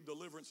 liberty,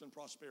 deliverance, and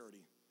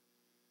prosperity.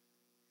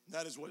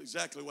 That is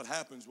exactly what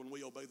happens when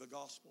we obey the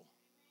gospel.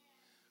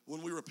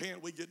 When we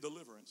repent, we get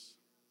deliverance.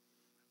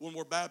 When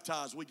we're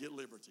baptized, we get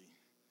liberty.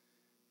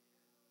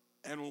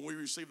 And when we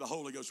receive the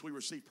Holy Ghost, we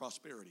receive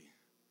prosperity.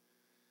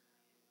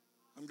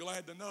 I'm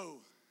glad to know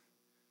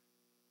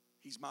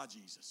he's my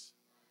Jesus.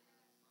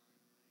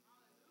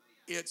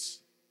 It's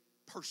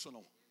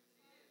personal.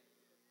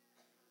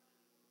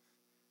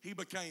 He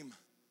became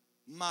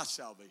my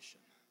salvation.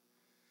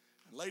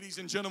 And ladies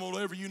and gentlemen,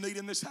 whatever you need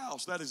in this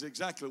house, that is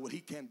exactly what he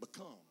can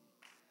become.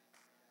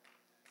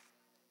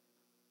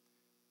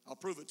 I'll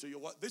prove it to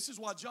you. This is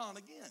why John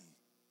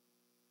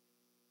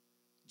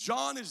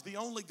is the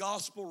only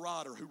gospel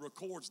writer who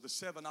records the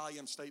 7 I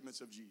am statements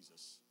of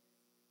Jesus.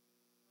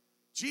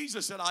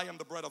 Jesus said, I am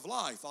the bread of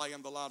life. I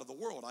am the light of the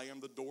world. I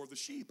am the door of the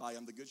sheep. I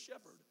am the good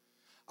shepherd.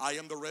 I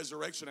am the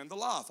resurrection and the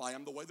life. I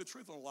am the way, the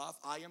truth, and the life.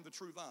 I am the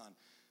true vine.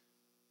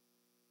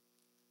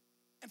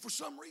 And for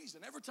some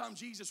reason, every time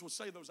Jesus would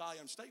say those I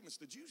am statements,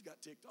 the Jews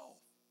got ticked off.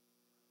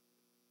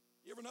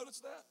 You ever notice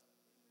that?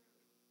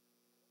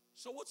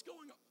 So what's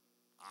going on?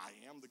 I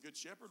am the good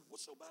shepherd.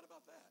 What's so bad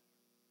about that?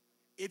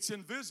 It's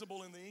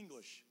invisible in the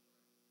English,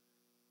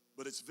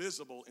 but it's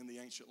visible in the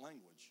ancient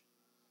language.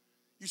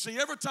 You see,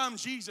 every time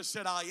Jesus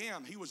said I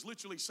am, he was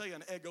literally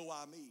saying ego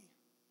I me.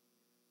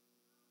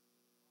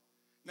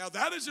 Now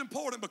that is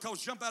important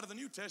because jump out of the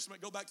New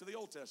Testament, go back to the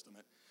Old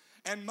Testament.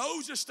 And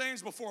Moses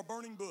stands before a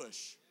burning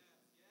bush.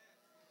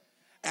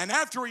 And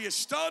after he has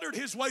stuttered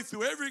his way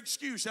through every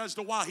excuse as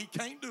to why he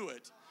can't do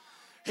it,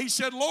 he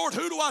said, Lord,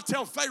 who do I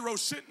tell Pharaoh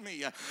sent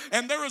me?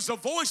 And there is a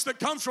voice that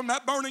comes from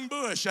that burning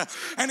bush.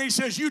 And he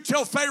says, you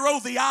tell Pharaoh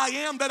the I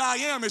am that I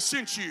am has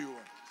sent you.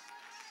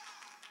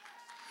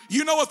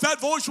 You know what that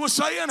voice was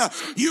saying?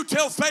 You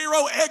tell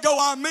Pharaoh, ego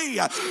I me.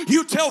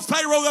 You tell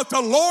Pharaoh that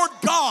the Lord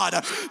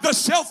God, the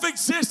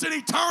self-existent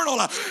eternal,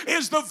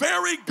 is the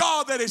very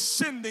God that is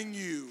sending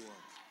you.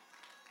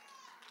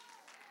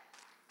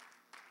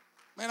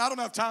 Man, I don't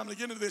have time to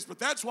get into this, but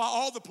that's why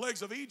all the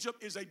plagues of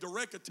Egypt is a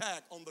direct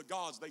attack on the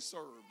gods they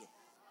served.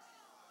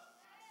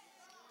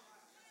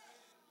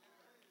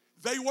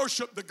 They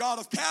worship the god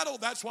of cattle.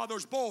 That's why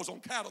there's bulls on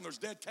cattle and there's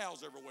dead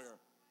cows everywhere.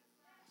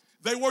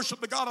 They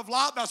worship the god of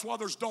light. That's why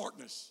there's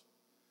darkness.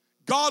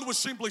 God was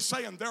simply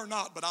saying, they're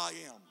not, but I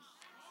am.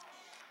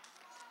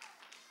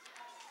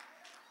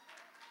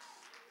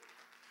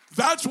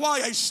 That's why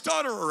a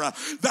stutterer,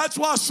 that's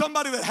why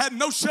somebody that had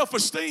no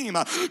self-esteem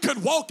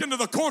could walk into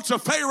the courts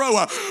of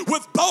Pharaoh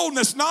with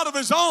boldness not of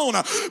his own.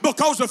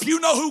 Because if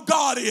you know who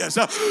God is,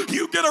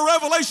 you get a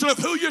revelation of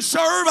who you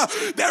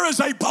serve, there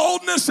is a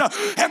boldness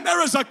and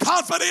there is a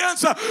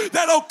confidence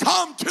that'll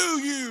come to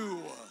you.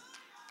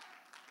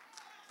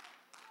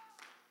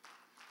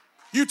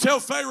 You tell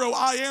Pharaoh,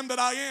 I am that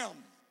I am.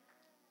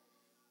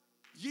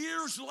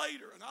 Years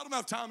later, and I don't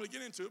have time to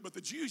get into it, but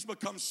the Jews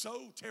become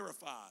so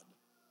terrified.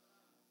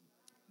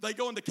 They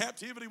go into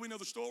captivity, we know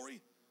the story,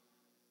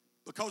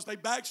 because they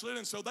backslid,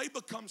 and so they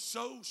become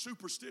so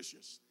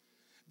superstitious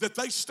that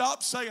they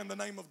stop saying the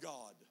name of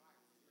God.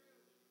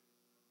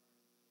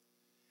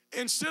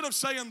 Instead of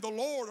saying the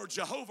Lord or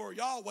Jehovah or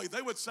Yahweh,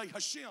 they would say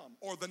Hashem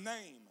or the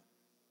name,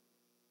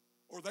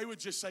 or they would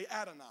just say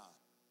Adonai.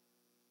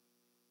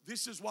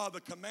 This is why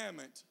the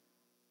commandment,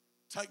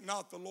 take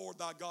not the Lord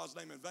thy God's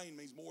name in vain,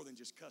 means more than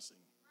just cussing.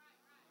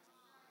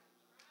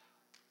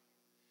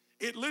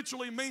 It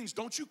literally means,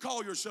 don't you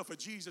call yourself a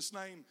Jesus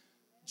name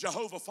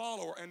Jehovah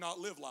follower and not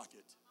live like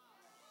it.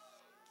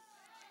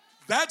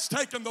 That's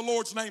taking the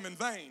Lord's name in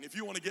vain, if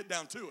you want to get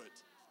down to it.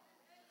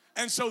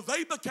 And so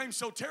they became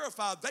so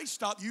terrified, they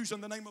stopped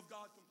using the name of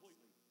God completely.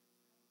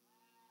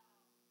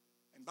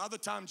 And by the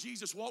time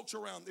Jesus walks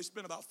around, it's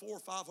been about 400 or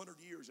 500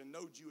 years, and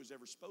no Jew has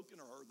ever spoken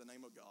or heard the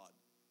name of God.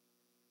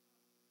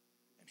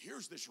 And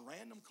here's this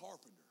random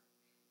carpenter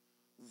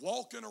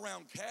walking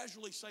around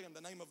casually saying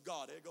the name of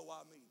God, ego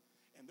I me.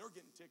 And they're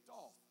getting ticked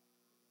off.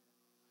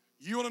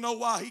 You want to know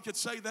why he could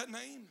say that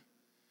name?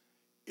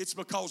 It's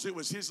because it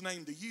was his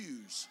name to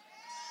use.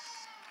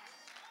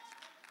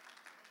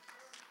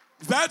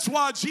 That's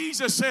why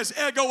Jesus says,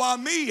 ego I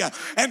me,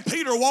 and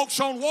Peter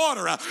walks on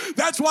water.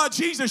 That's why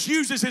Jesus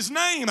uses his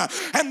name,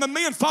 and the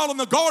men fall in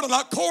the garden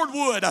like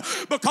cordwood,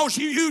 because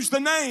you use the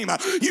name,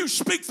 you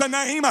speak the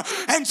name,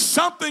 and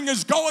something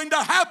is going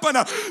to happen.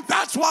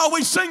 That's why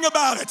we sing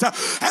about it,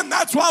 and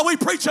that's why we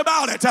preach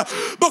about it,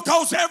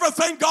 because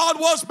everything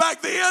God was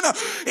back then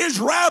is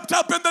wrapped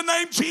up in the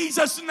name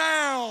Jesus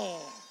now.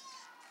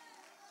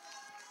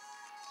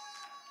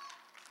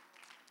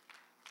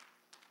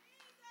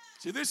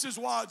 See, this is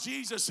why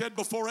Jesus said,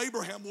 before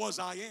Abraham was,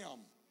 I am.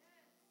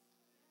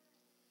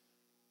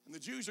 And the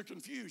Jews are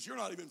confused. You're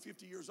not even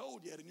 50 years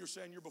old yet, and you're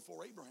saying you're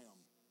before Abraham.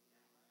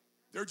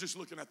 They're just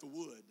looking at the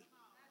wood.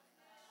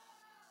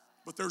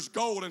 But there's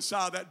gold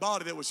inside that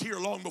body that was here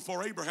long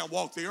before Abraham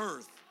walked the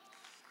earth.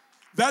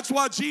 That's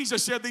why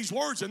Jesus said these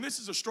words, and this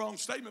is a strong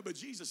statement, but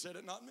Jesus said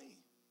it, not me.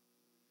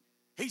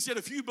 He said,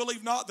 if you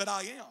believe not that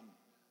I am,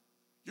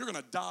 you're going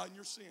to die in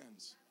your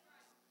sins.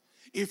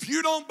 If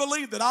you don't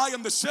believe that I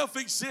am the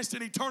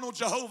self-existent eternal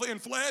Jehovah in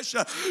flesh,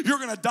 you're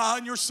going to die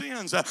in your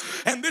sins.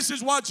 And this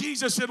is why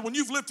Jesus said, when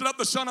you've lifted up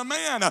the Son of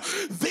Man,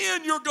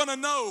 then you're going to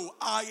know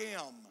I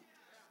am.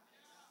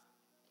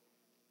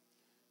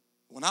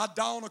 When I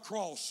die on a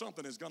cross,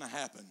 something is going to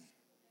happen.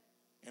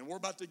 And we're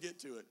about to get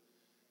to it.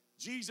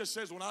 Jesus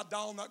says, when I die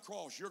on that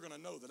cross, you're going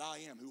to know that I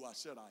am who I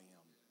said I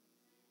am.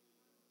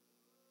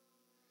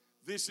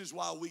 This is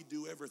why we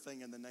do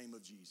everything in the name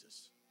of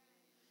Jesus.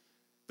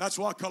 That's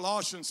why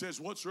Colossians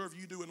says, whatsoever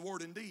you do in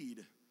word and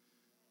deed,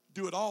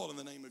 do it all in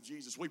the name of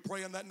Jesus. We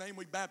pray in that name,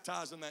 we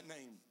baptize in that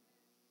name.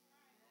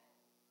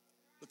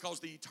 Because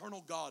the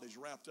eternal God is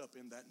wrapped up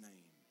in that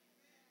name.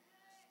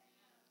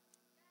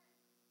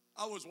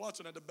 I was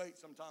watching a debate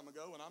some time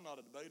ago, and I'm not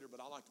a debater,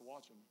 but I like to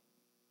watch them.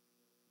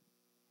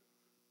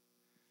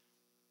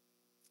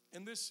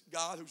 And this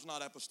guy who's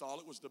not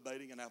apostolic was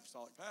debating an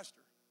apostolic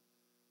pastor.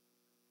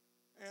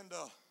 And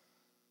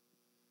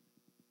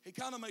he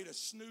kind of made a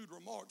snood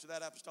remark to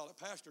that apostolic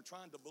pastor,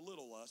 trying to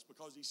belittle us,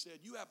 because he said,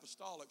 you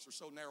apostolics are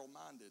so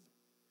narrow-minded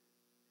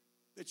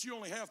that you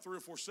only have 3 or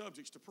 4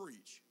 subjects to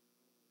preach.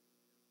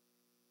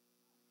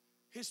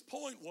 His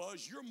point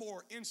was, you're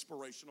more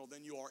inspirational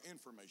than you are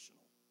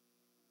informational.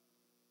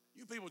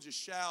 You people just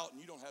shout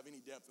and you don't have any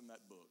depth in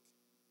that book.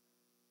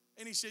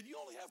 And he said, you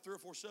only have 3 or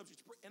 4 subjects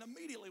to preach. And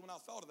immediately when I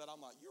thought of that,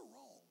 I'm like, you're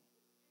wrong.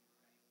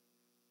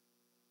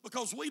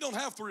 Because we don't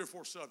have 3 or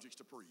 4 subjects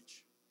to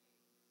preach.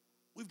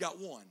 We've got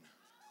one.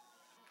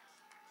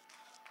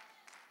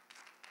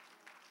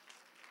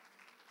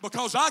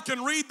 Because I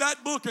can read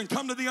that book and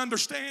come to the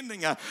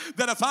understanding that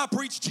if I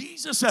preach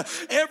Jesus,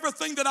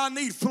 everything that I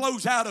need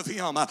flows out of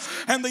him.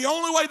 And the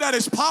only way that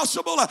is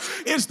possible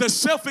is the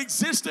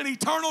self-existent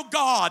eternal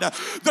God,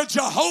 the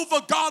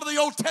Jehovah God of the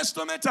Old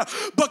Testament,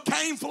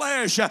 became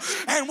flesh.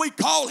 And we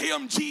call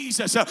him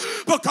Jesus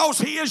because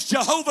he is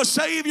Jehovah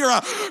Savior.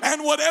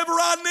 And whatever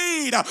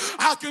I need,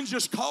 I can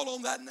just call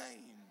on that name.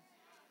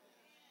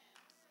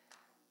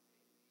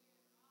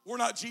 We're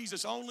not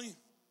Jesus only.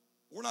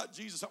 We're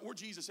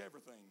Jesus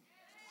everything.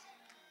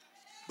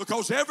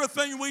 Because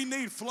everything we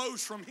need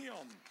flows from him.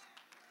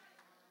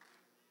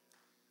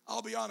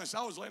 I'll be honest,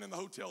 I was laying in the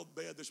hotel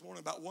bed this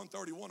morning about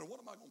 1:30, wondering, what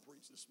am I going to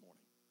preach this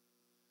morning?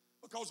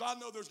 Because I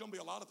know there's going to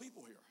be a lot of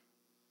people here.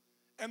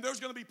 And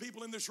there's going to be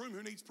people in this room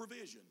who needs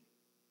provision.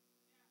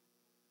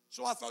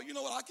 So I thought, you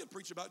know what, I could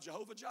preach about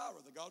Jehovah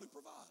Jireh, the God who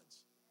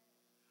provides.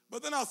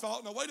 But then I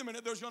thought, no, wait a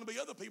minute, there's going to be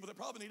other people that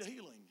probably need a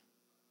healing.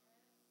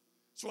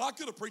 So I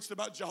could have preached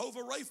about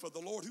Jehovah Rapha,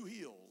 the Lord who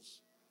heals.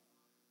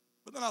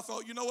 But then I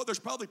thought, you know what, there's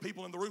probably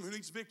people in the room who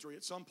needs victory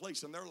at some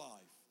place in their life.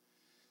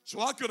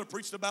 So I could have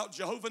preached about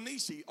Jehovah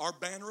Nissi, our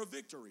banner of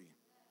victory.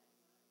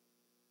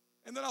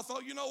 And then I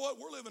thought, you know what,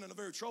 we're living in a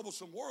very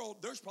troublesome world.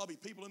 There's probably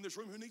people in this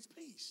room who needs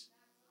peace.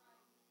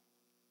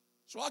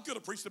 So I could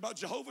have preached about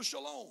Jehovah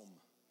Shalom.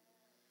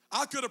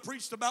 I could have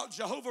preached about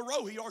Jehovah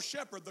Rohi, our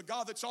shepherd, the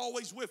God that's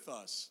always with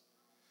us.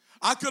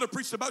 I could have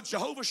preached about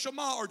Jehovah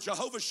Shammah or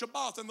Jehovah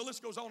Shabbath, and the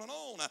list goes on and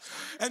on.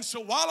 And so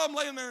while I'm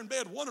laying there in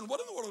bed wondering, what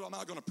in the world am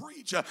I going to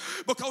preach?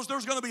 Because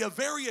there's going to be a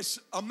various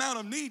amount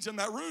of needs in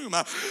that room.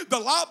 The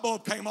light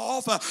bulb came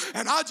off,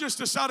 and I just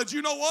decided,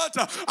 you know what?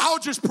 I'll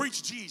just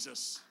preach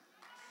Jesus.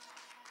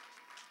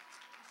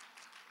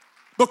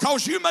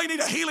 Because you may need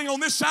a healing on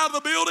this side of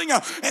the building,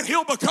 and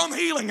he'll become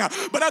healing.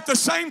 But at the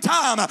same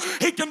time,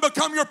 he can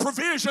become your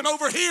provision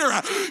over here.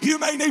 You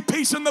may need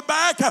peace in the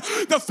back.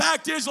 The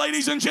fact is,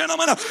 ladies and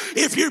gentlemen,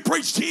 if you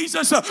preach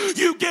Jesus,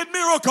 you get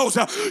miracles.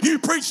 You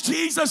preach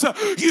Jesus,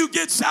 you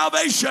get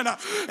salvation.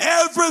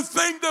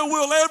 Everything that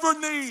we'll ever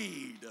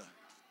need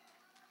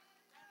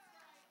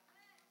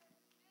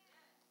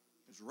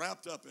is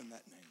wrapped up in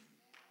that name.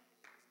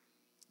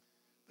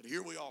 But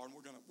here we are, and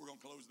we're going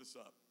to close this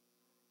up.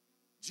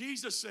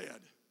 Jesus said,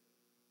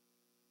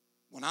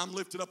 when I'm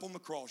lifted up on the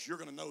cross, you're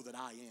going to know that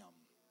I am.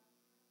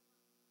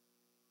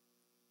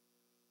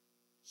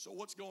 So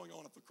what's going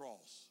on at the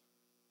cross?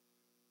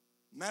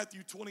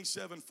 Matthew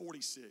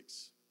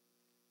 27:46.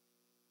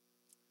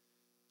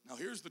 Now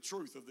here's the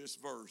truth of this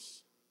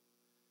verse.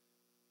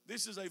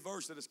 This is a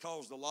verse that has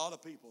caused a lot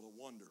of people to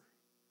wonder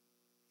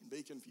and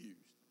be confused.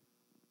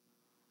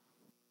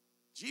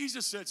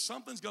 Jesus said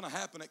something's going to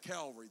happen at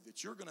Calvary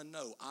that you're going to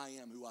know I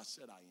am who I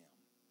said I am.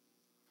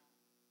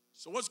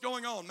 So what's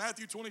going on?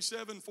 Matthew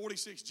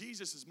 27:46.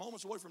 Jesus is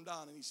moments away from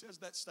dying, and he says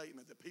that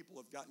statement that people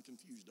have gotten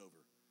confused over.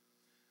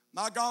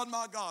 My God,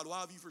 why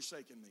have you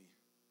forsaken me?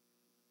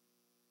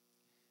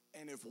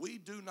 And if we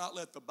do not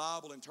let the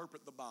Bible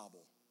interpret the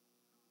Bible,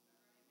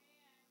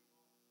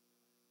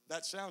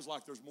 that sounds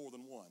like there's more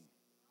than one.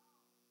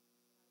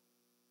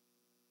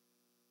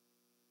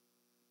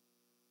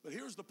 But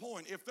here's the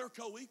point. If they're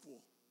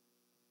co-equal,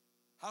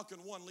 how can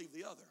one leave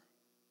the other?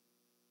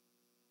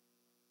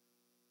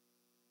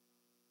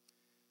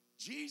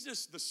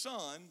 Jesus the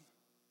Son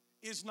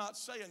is not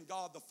saying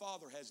God the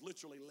Father has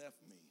literally left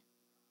me.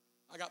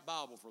 I got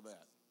Bible for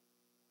that.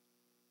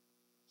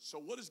 So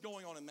what is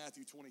going on in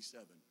Matthew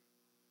 27?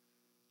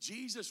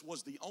 Jesus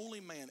was the only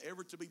man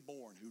ever to be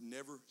born who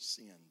never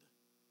sinned.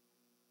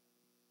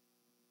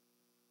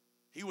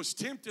 He was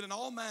tempted in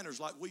all manners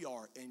like we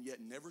are, and yet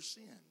never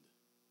sinned.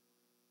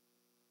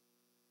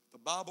 The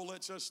Bible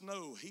lets us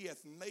know he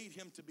hath made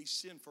him to be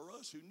sin for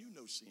us who knew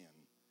no sin,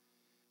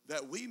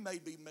 that we may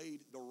be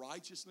made the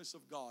righteousness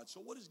of God. So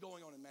what is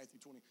going on in Matthew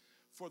 20?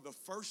 For the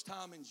first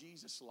time in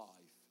Jesus' life,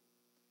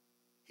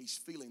 he's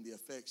feeling the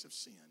effects of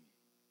sin.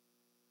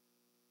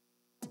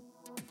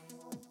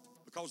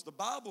 Because the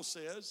Bible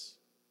says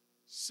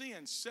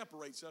sin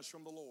separates us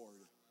from the Lord.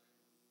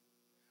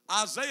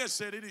 Isaiah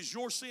said it is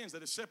your sins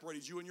that have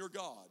separated you and your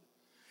God.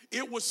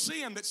 It was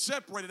sin that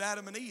separated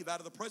Adam and Eve out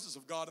of the presence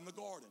of God in the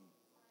garden.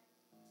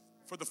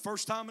 For the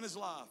first time in his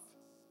life.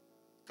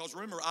 Because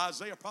remember,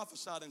 Isaiah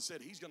prophesied and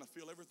said he's going to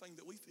feel everything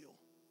that we feel.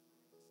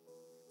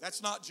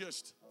 That's not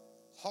just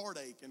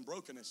heartache and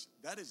brokenness.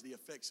 That is the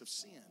effects of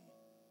sin.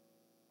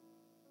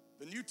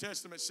 The New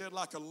Testament said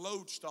like a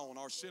lodestone,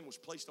 our sin was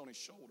placed on his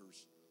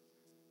shoulders.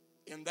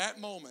 In that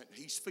moment,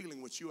 he's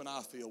feeling what you and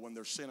I feel when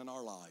there's sin in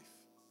our life.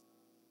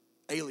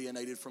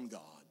 Alienated from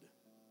God.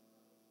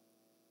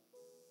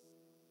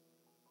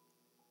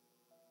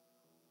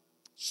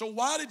 So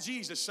why did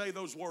Jesus say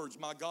those words,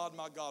 my God,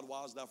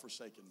 why hast thou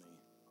forsaken me?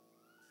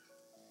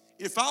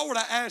 If I were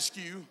to ask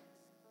you,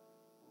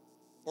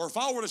 or if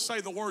I were to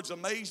say the words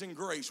amazing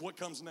grace, what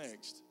comes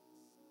next?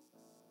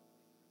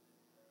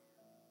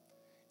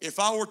 If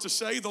I were to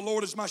say the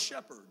Lord is my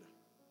shepherd,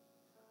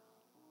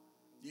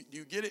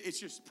 you get it? It's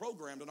just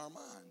programmed in our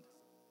mind.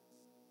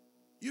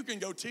 You can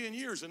go 10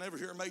 years and never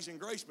hear amazing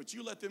grace, but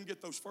you let them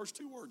get those first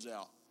two words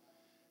out,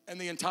 and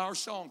the entire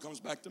song comes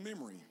back to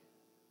memory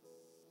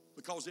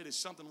because it is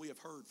something we have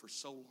heard for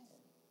so long.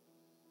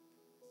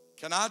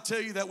 Can I tell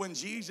you that when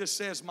Jesus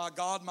says, my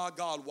God,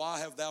 why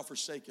have thou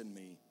forsaken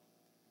me?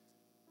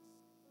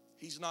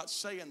 He's not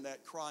saying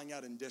that crying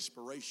out in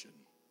desperation.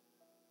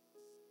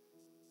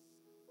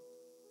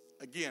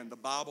 Again, the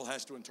Bible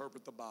has to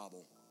interpret the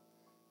Bible.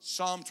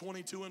 Psalm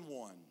 22:1.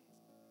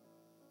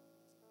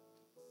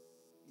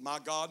 My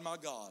God,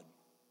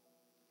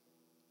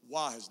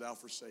 why hast thou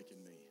forsaken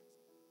me?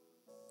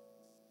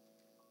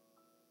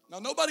 Now,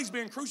 nobody's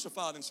being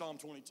crucified in Psalm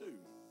 22.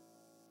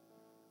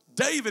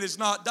 David is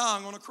not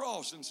dying on a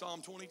cross in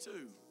Psalm 22.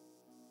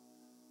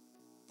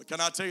 But can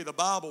I tell you, the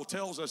Bible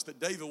tells us that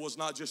David was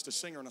not just a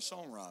singer and a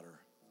songwriter.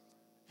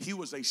 He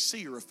was a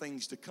seer of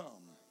things to come.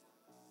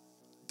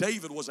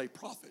 David was a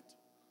prophet.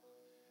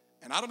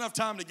 And I don't have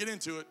time to get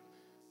into it.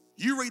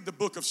 You read the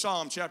book of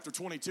Psalm chapter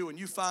 22 and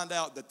you find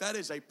out that that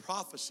is a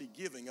prophecy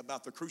giving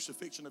about the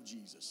crucifixion of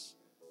Jesus.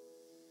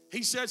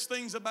 He says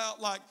things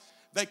about like,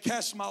 they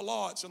cast my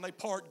lots and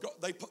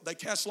they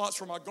cast lots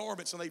for my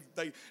garments and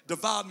they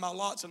divide my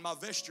lots and my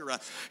vesture.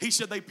 He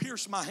said they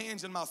pierced my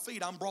hands and my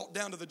feet. I'm brought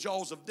down to the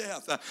jaws of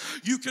death.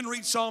 You can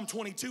read Psalm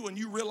 22 and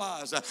you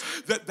realize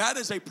that that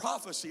is a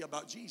prophecy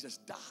about Jesus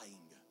dying.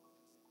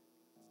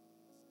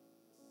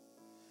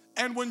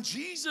 And when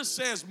Jesus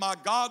says, my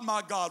God,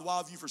 why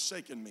have you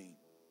forsaken me?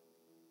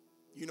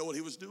 You know what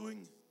he was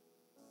doing?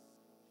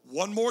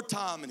 One more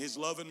time in his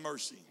love and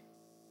mercy,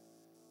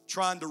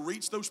 trying to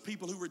reach those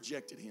people who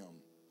rejected him.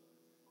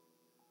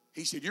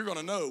 He said, you're going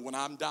to know when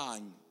I'm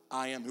dying,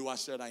 I am who I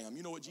said I am.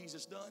 You know what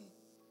Jesus done?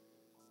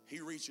 He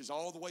reaches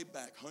all the way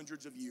back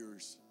hundreds of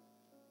years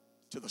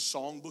to the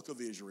songbook of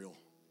Israel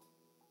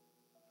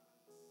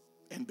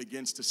and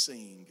begins to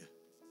sing.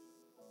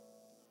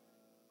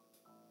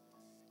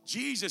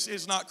 Jesus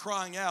is not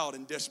crying out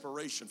in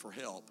desperation for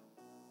help.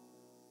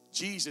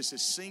 Jesus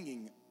is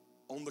singing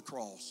on the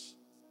cross.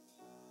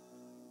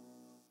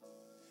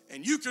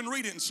 And you can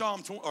read it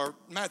in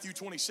Matthew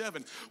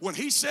 27. When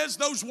he says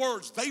those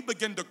words, they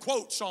begin to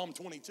quote Psalm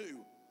 22.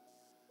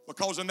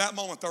 Because in that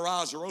moment, their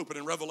eyes are open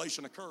and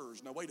revelation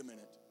occurs. Now, wait a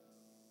minute.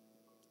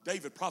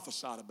 David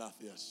prophesied about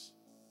this.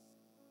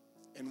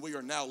 And we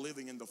are now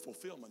living in the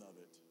fulfillment of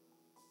it.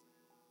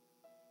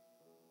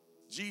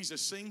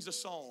 Jesus sings a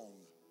song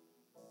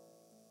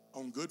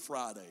on Good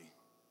Friday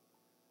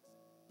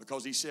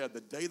because he said,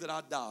 the day that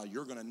I die,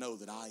 you're going to know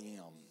that I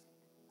am.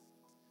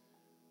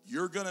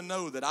 You're going to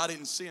know that I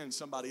didn't send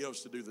somebody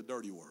else to do the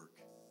dirty work.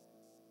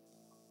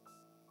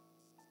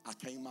 I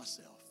came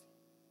myself.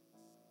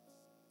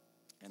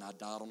 And I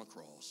died on a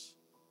cross.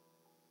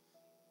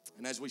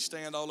 And as we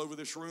stand all over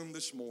this room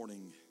this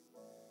morning,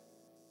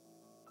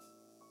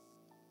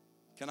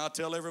 can I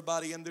tell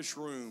everybody in this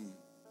room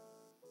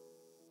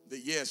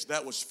that yes,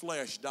 that was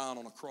flesh dying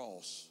on a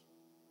cross.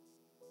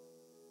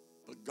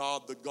 But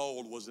God the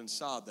gold was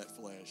inside that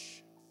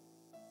flesh.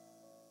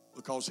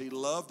 Because he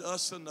loved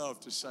us enough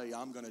to say,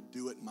 I'm going to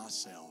do it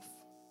myself.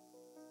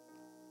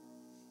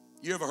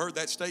 You ever heard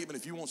that statement,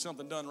 if you want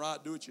something done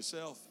right, do it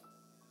yourself?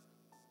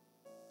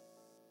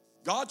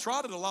 God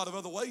tried it a lot of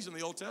other ways in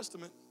the Old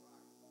Testament.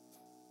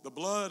 The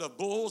blood of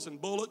bulls and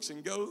bullocks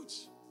and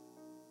goats.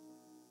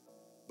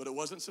 But it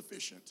wasn't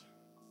sufficient.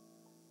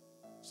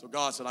 So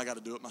God said, I got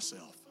to do it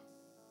myself.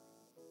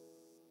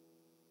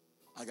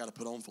 I got to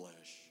put on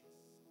flesh.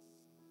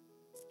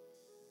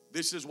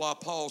 This is why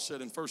Paul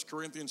said in 1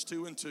 Corinthians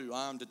 2:2,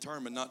 I am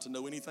determined not to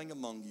know anything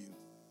among you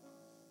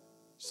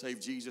save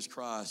Jesus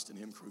Christ and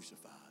him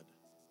crucified.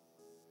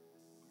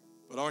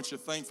 But aren't you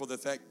thankful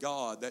that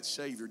God, that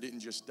Savior, didn't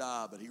just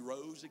die, but he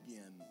rose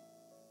again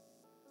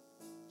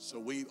so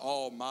we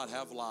all might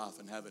have life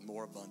and have it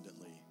more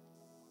abundantly.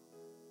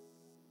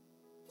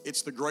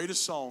 It's the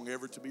greatest song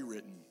ever to be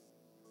written.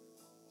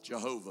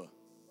 Jehovah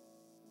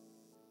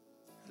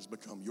has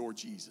become your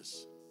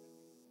Jesus.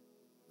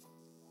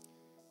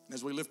 And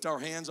as we lift our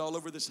hands all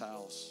over this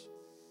house,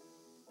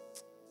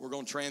 we're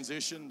going to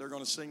transition. They're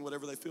going to sing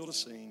whatever they feel to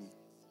sing.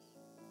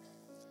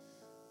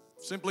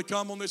 Simply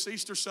come on this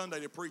Easter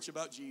Sunday to preach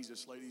about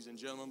Jesus, ladies and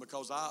gentlemen,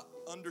 because I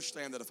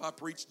understand that if I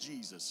preach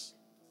Jesus,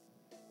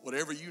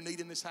 whatever you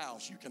need in this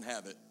house, you can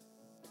have it.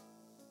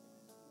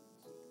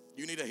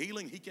 You need a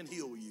healing, he can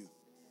heal you.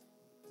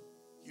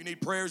 You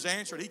need prayers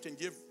answered, he can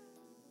give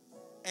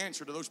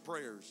answer to those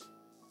prayers.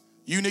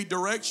 You need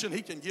direction,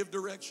 he can give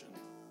direction.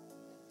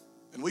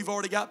 And we've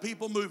already got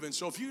people moving.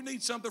 So if you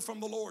need something from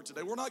the Lord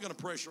today, we're not going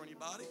to pressure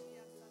anybody.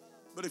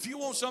 But if you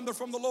want something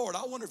from the Lord,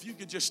 I wonder if you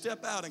could just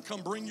step out and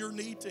come bring your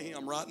need to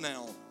Him right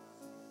now.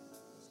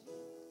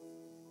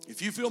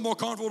 If you feel more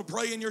comfortable to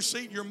pray in your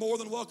seat, you're more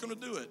than welcome to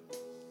do it.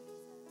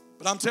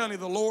 But I'm telling you,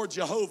 the Lord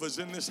Jehovah's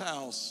in this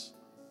house.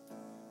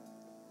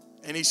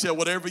 And He said,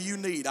 whatever you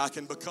need, I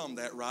can become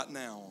that right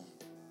now.